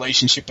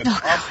non-relationship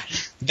that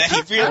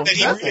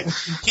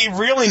he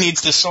really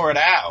needs to sort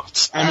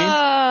out.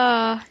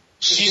 I mean,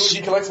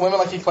 he collects women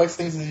like he collects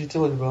things in his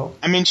utility belt.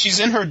 I mean, she's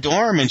in her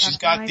dorm and she's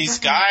got these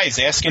guys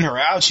asking her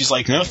out. She's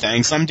like, "No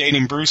thanks, I'm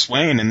dating Bruce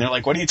Wayne," and they're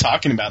like, "What are you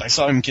talking about? I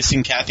saw him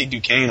kissing Kathy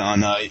Duquesne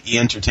on E!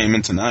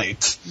 Entertainment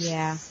Tonight."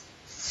 Yeah.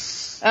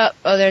 Oh,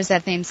 there's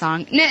that theme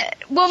song.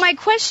 Well, my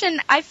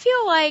question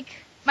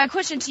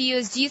to you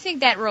is, do you think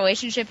that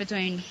relationship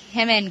between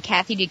him and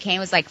Kathy Duquesne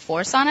was like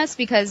forced on us?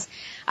 Because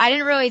I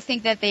didn't really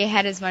think that they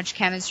had as much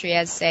chemistry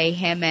as, say,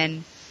 him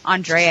and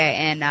Andrea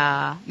in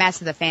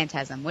Mask of the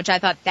Phantasm, which I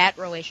thought that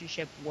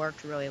relationship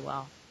worked really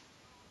well.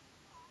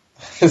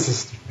 I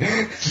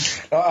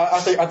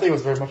think it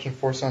was very much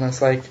enforced on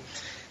us. Like,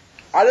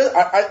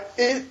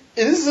 it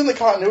is in the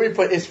continuity,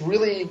 but it's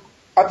really,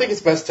 I think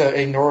it's best to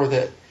ignore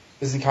that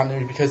it's in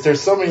continuity because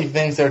there's so many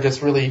things that are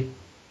just really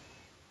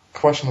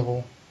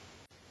questionable.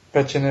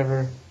 Bet you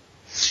never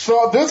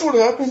thought this would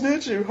happen,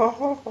 did you? Ha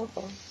ha ha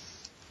ha.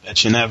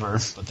 Bet you never,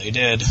 but they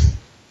did.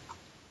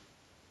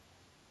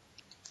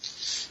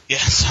 Yeah,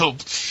 so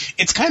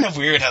it's kind of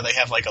weird how they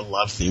have like a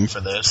love theme for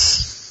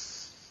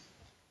this.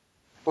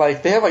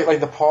 Like they have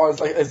like the pause,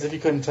 like as if you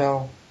couldn't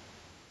tell.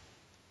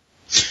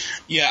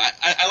 Yeah,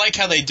 I like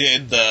how they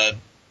did the,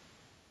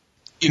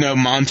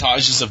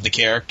 montages of the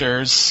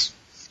characters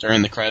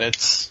during the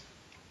credits.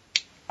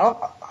 I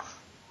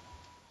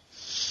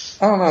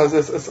don't know.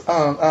 That's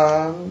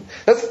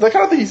the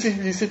kind of thing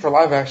you see for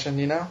live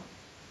action,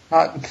 not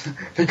as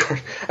if you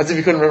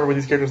couldn't remember what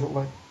these characters look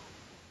like.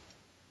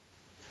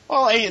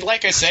 Well,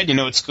 like I said,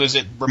 it's because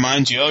it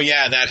reminds you, oh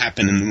yeah, that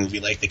happened in the movie,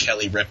 like the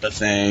Kelly Ripa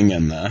thing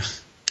and the.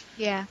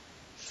 Yeah.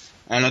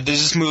 I don't know.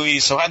 There's this movie.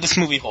 So how'd this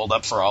movie hold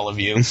up for all of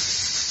you?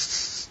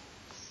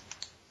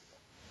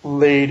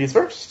 Ladies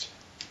first.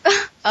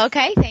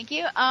 Okay, thank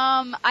you.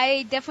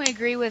 I definitely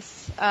agree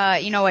with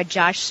what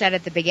Josh said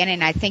at the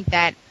beginning. I think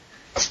that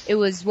it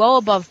was well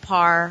above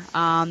par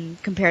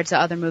compared to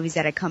other movies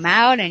that had come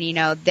out, and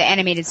the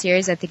animated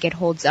series, I think it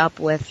holds up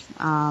with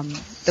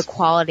the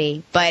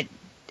quality, but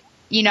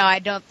I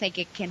don't think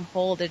it can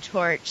hold a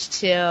torch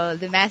to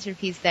the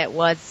masterpiece that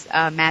was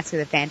Mask of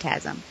the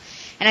Phantasm.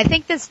 And I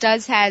think this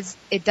does have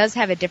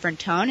a different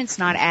tone. It's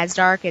not as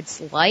dark, it's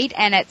light,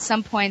 and at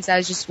some points I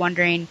was just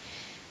wondering,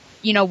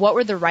 what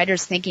were the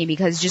writers thinking?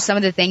 Because just some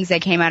of the things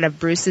that came out of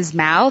Bruce's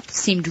mouth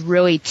seemed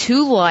really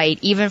too light,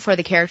 even for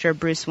the character of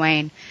Bruce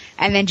Wayne.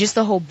 And then just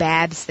the whole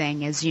Babs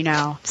thing is,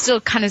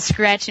 still kind of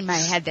scratching my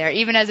head there,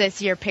 even as I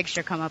see her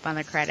picture come up on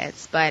the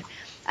credits. But,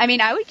 I mean,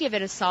 I would give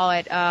it a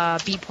solid B+,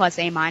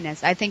 A-.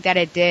 I think that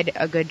it did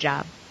a good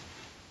job.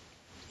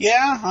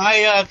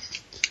 Yeah,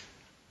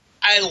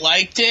 I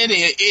liked it.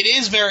 It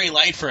is very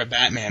light for a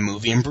Batman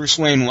movie, and Bruce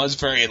Wayne was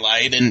very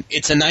light, and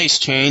it's a nice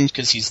change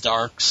because he's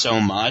dark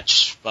so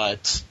much,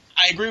 but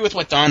I agree with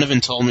what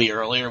Donovan told me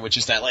earlier, which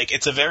is that,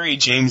 it's a very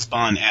James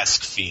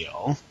Bond-esque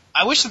feel.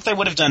 I wish that they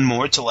would have done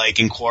more to, like,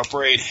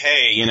 incorporate,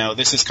 hey, you know,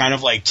 this is kind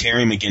of like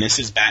Terry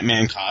McGinnis's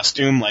Batman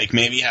costume. Like,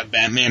 maybe have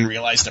Batman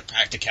realize the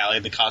practicality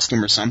of the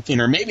costume or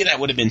something, or maybe that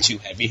would have been too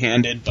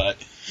heavy-handed, but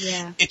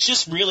Yeah. it's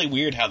just really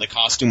weird how the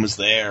costume was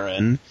there,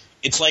 and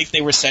it's like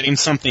they were setting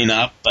something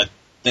up, but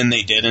then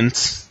they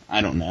didn't. I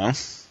don't know.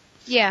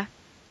 Yeah.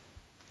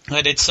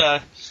 But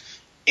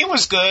it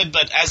was good,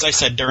 but as I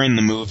said during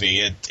the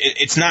movie,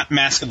 it's not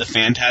Mask of the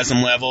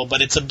Phantasm level,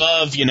 but it's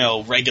above, you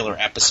know, regular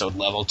episode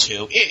level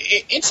too.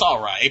 It's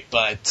alright,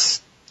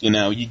 but, you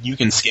know, you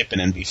can skip it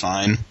and be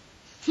fine.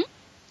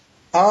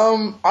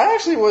 I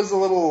actually was a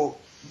little,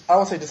 I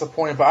won't say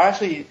disappointed, but I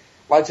actually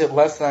liked it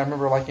less than I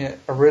remember liking it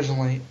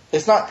originally.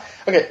 It's not,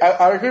 okay,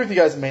 I agree with you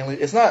guys mainly.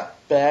 It's not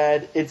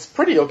bad. It's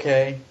pretty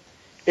okay.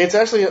 It's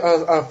actually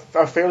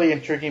a fairly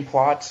intriguing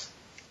plot.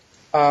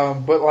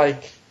 But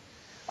like,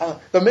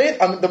 the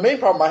main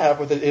problem I have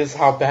with it is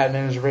how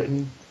Batman is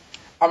written.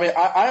 I mean,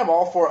 I am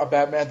all for a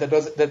Batman that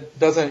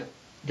doesn't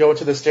go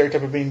to the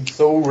stereotype of being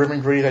so grim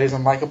and gritty that he's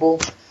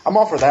unlikable. I'm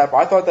all for that, but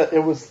I thought that it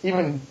was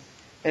even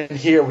in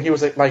here when he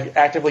was like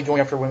actively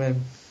going after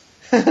women.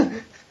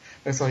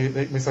 And so I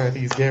think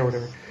he's gay or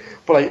whatever.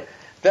 But like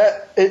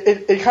that,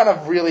 it kind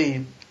of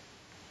really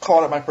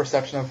clouded my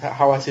perception of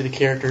how I see the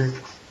character.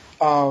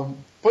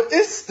 But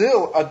it's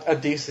still a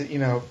decent, you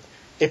know.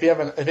 If you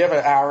have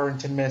an hour and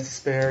 10 minutes to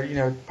spare, you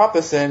know, pop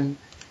this in.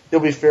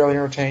 You'll be fairly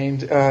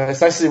entertained. It's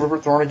nice to see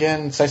Rupert Thorne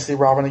again. It's nice to see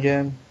Robin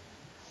again.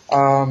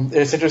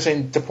 It's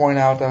interesting to point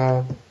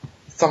out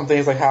some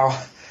things like how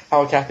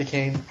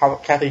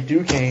Kathy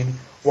Duquesne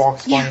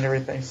walks fine and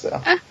everything. So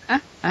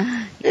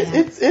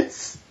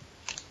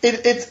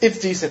it's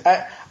decent.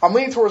 I'm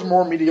leaning towards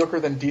more mediocre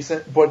than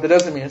decent, but that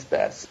doesn't mean it's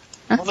bad.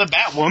 Well, the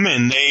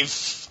Batwoman,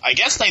 I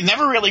guess they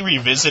never really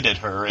revisited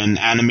her in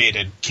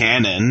animated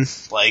canon,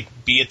 like,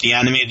 be it the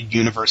animated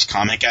universe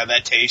comic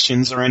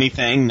adaptations or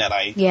anything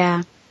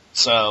Yeah.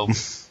 So.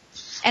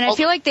 And I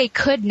feel like they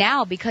could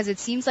now, because it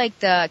seems like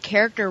the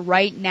character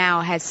right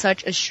now has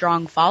such a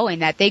strong following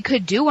that they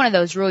could do one of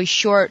those really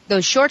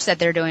those shorts that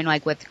they're doing,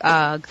 like with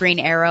Green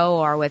Arrow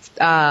or with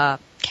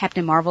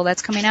Captain Marvel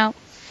that's coming out.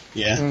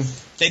 Yeah.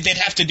 They'd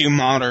have to do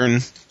modern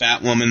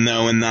Batwoman,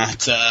 though, and not...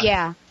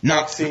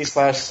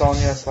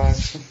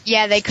 Noxie/Sonya/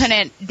 Yeah, they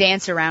couldn't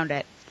dance around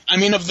it. I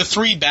mean, of the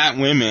three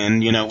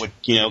Batwomen, you know, with,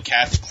 you know,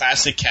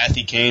 classic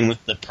Kathy Kane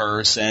with the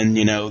purse, and,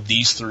 you know,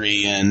 these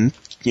three, and,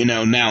 you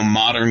know, now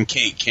modern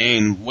Kate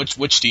Kane,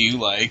 which do you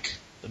like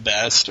the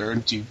best, or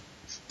do you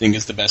think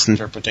is the best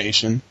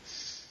interpretation?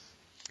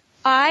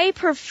 I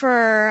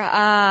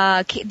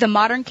prefer the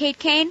modern Kate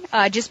Kane,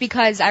 just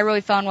because I really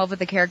fell in love with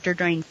the character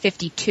during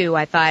 52.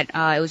 I thought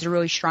it was a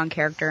really strong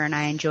character, and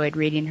I enjoyed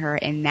reading her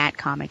in that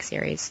comic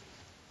series.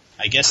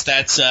 I guess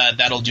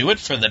that'll do it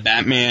for the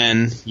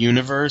Batman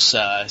Universe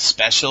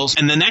specials.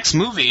 And the next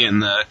movie in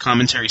the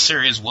commentary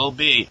series will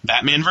be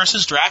Batman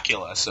vs.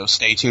 Dracula, so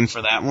stay tuned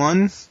for that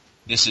one.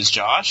 This is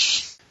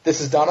Josh.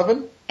 This is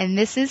Donovan. And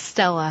this is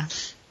Stella.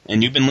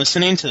 And you've been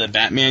listening to the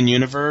Batman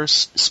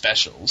Universe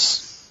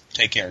specials.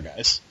 Take care,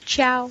 guys.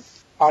 Ciao.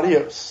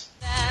 Adios.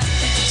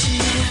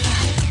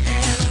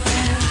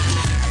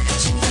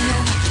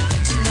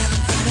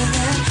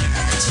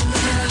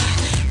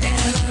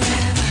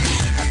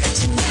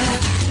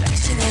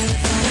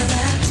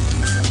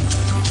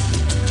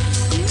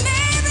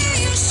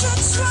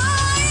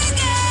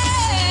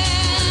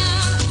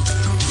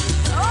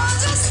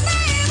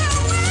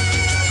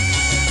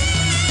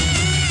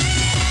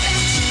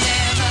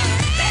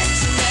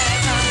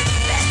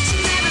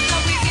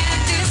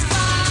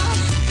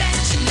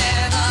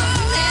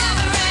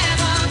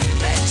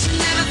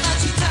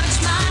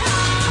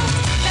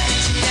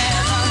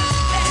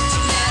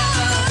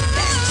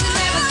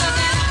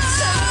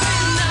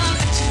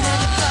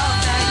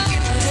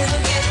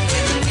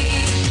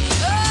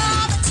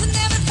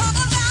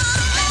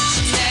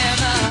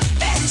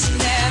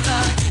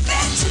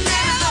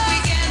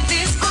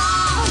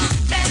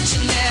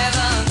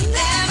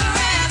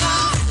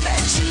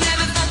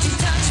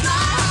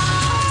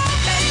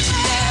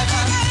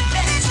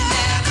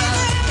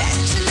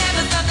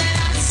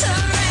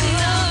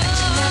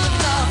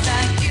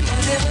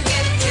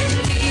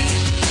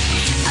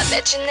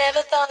 Bet you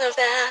never thought of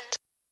that.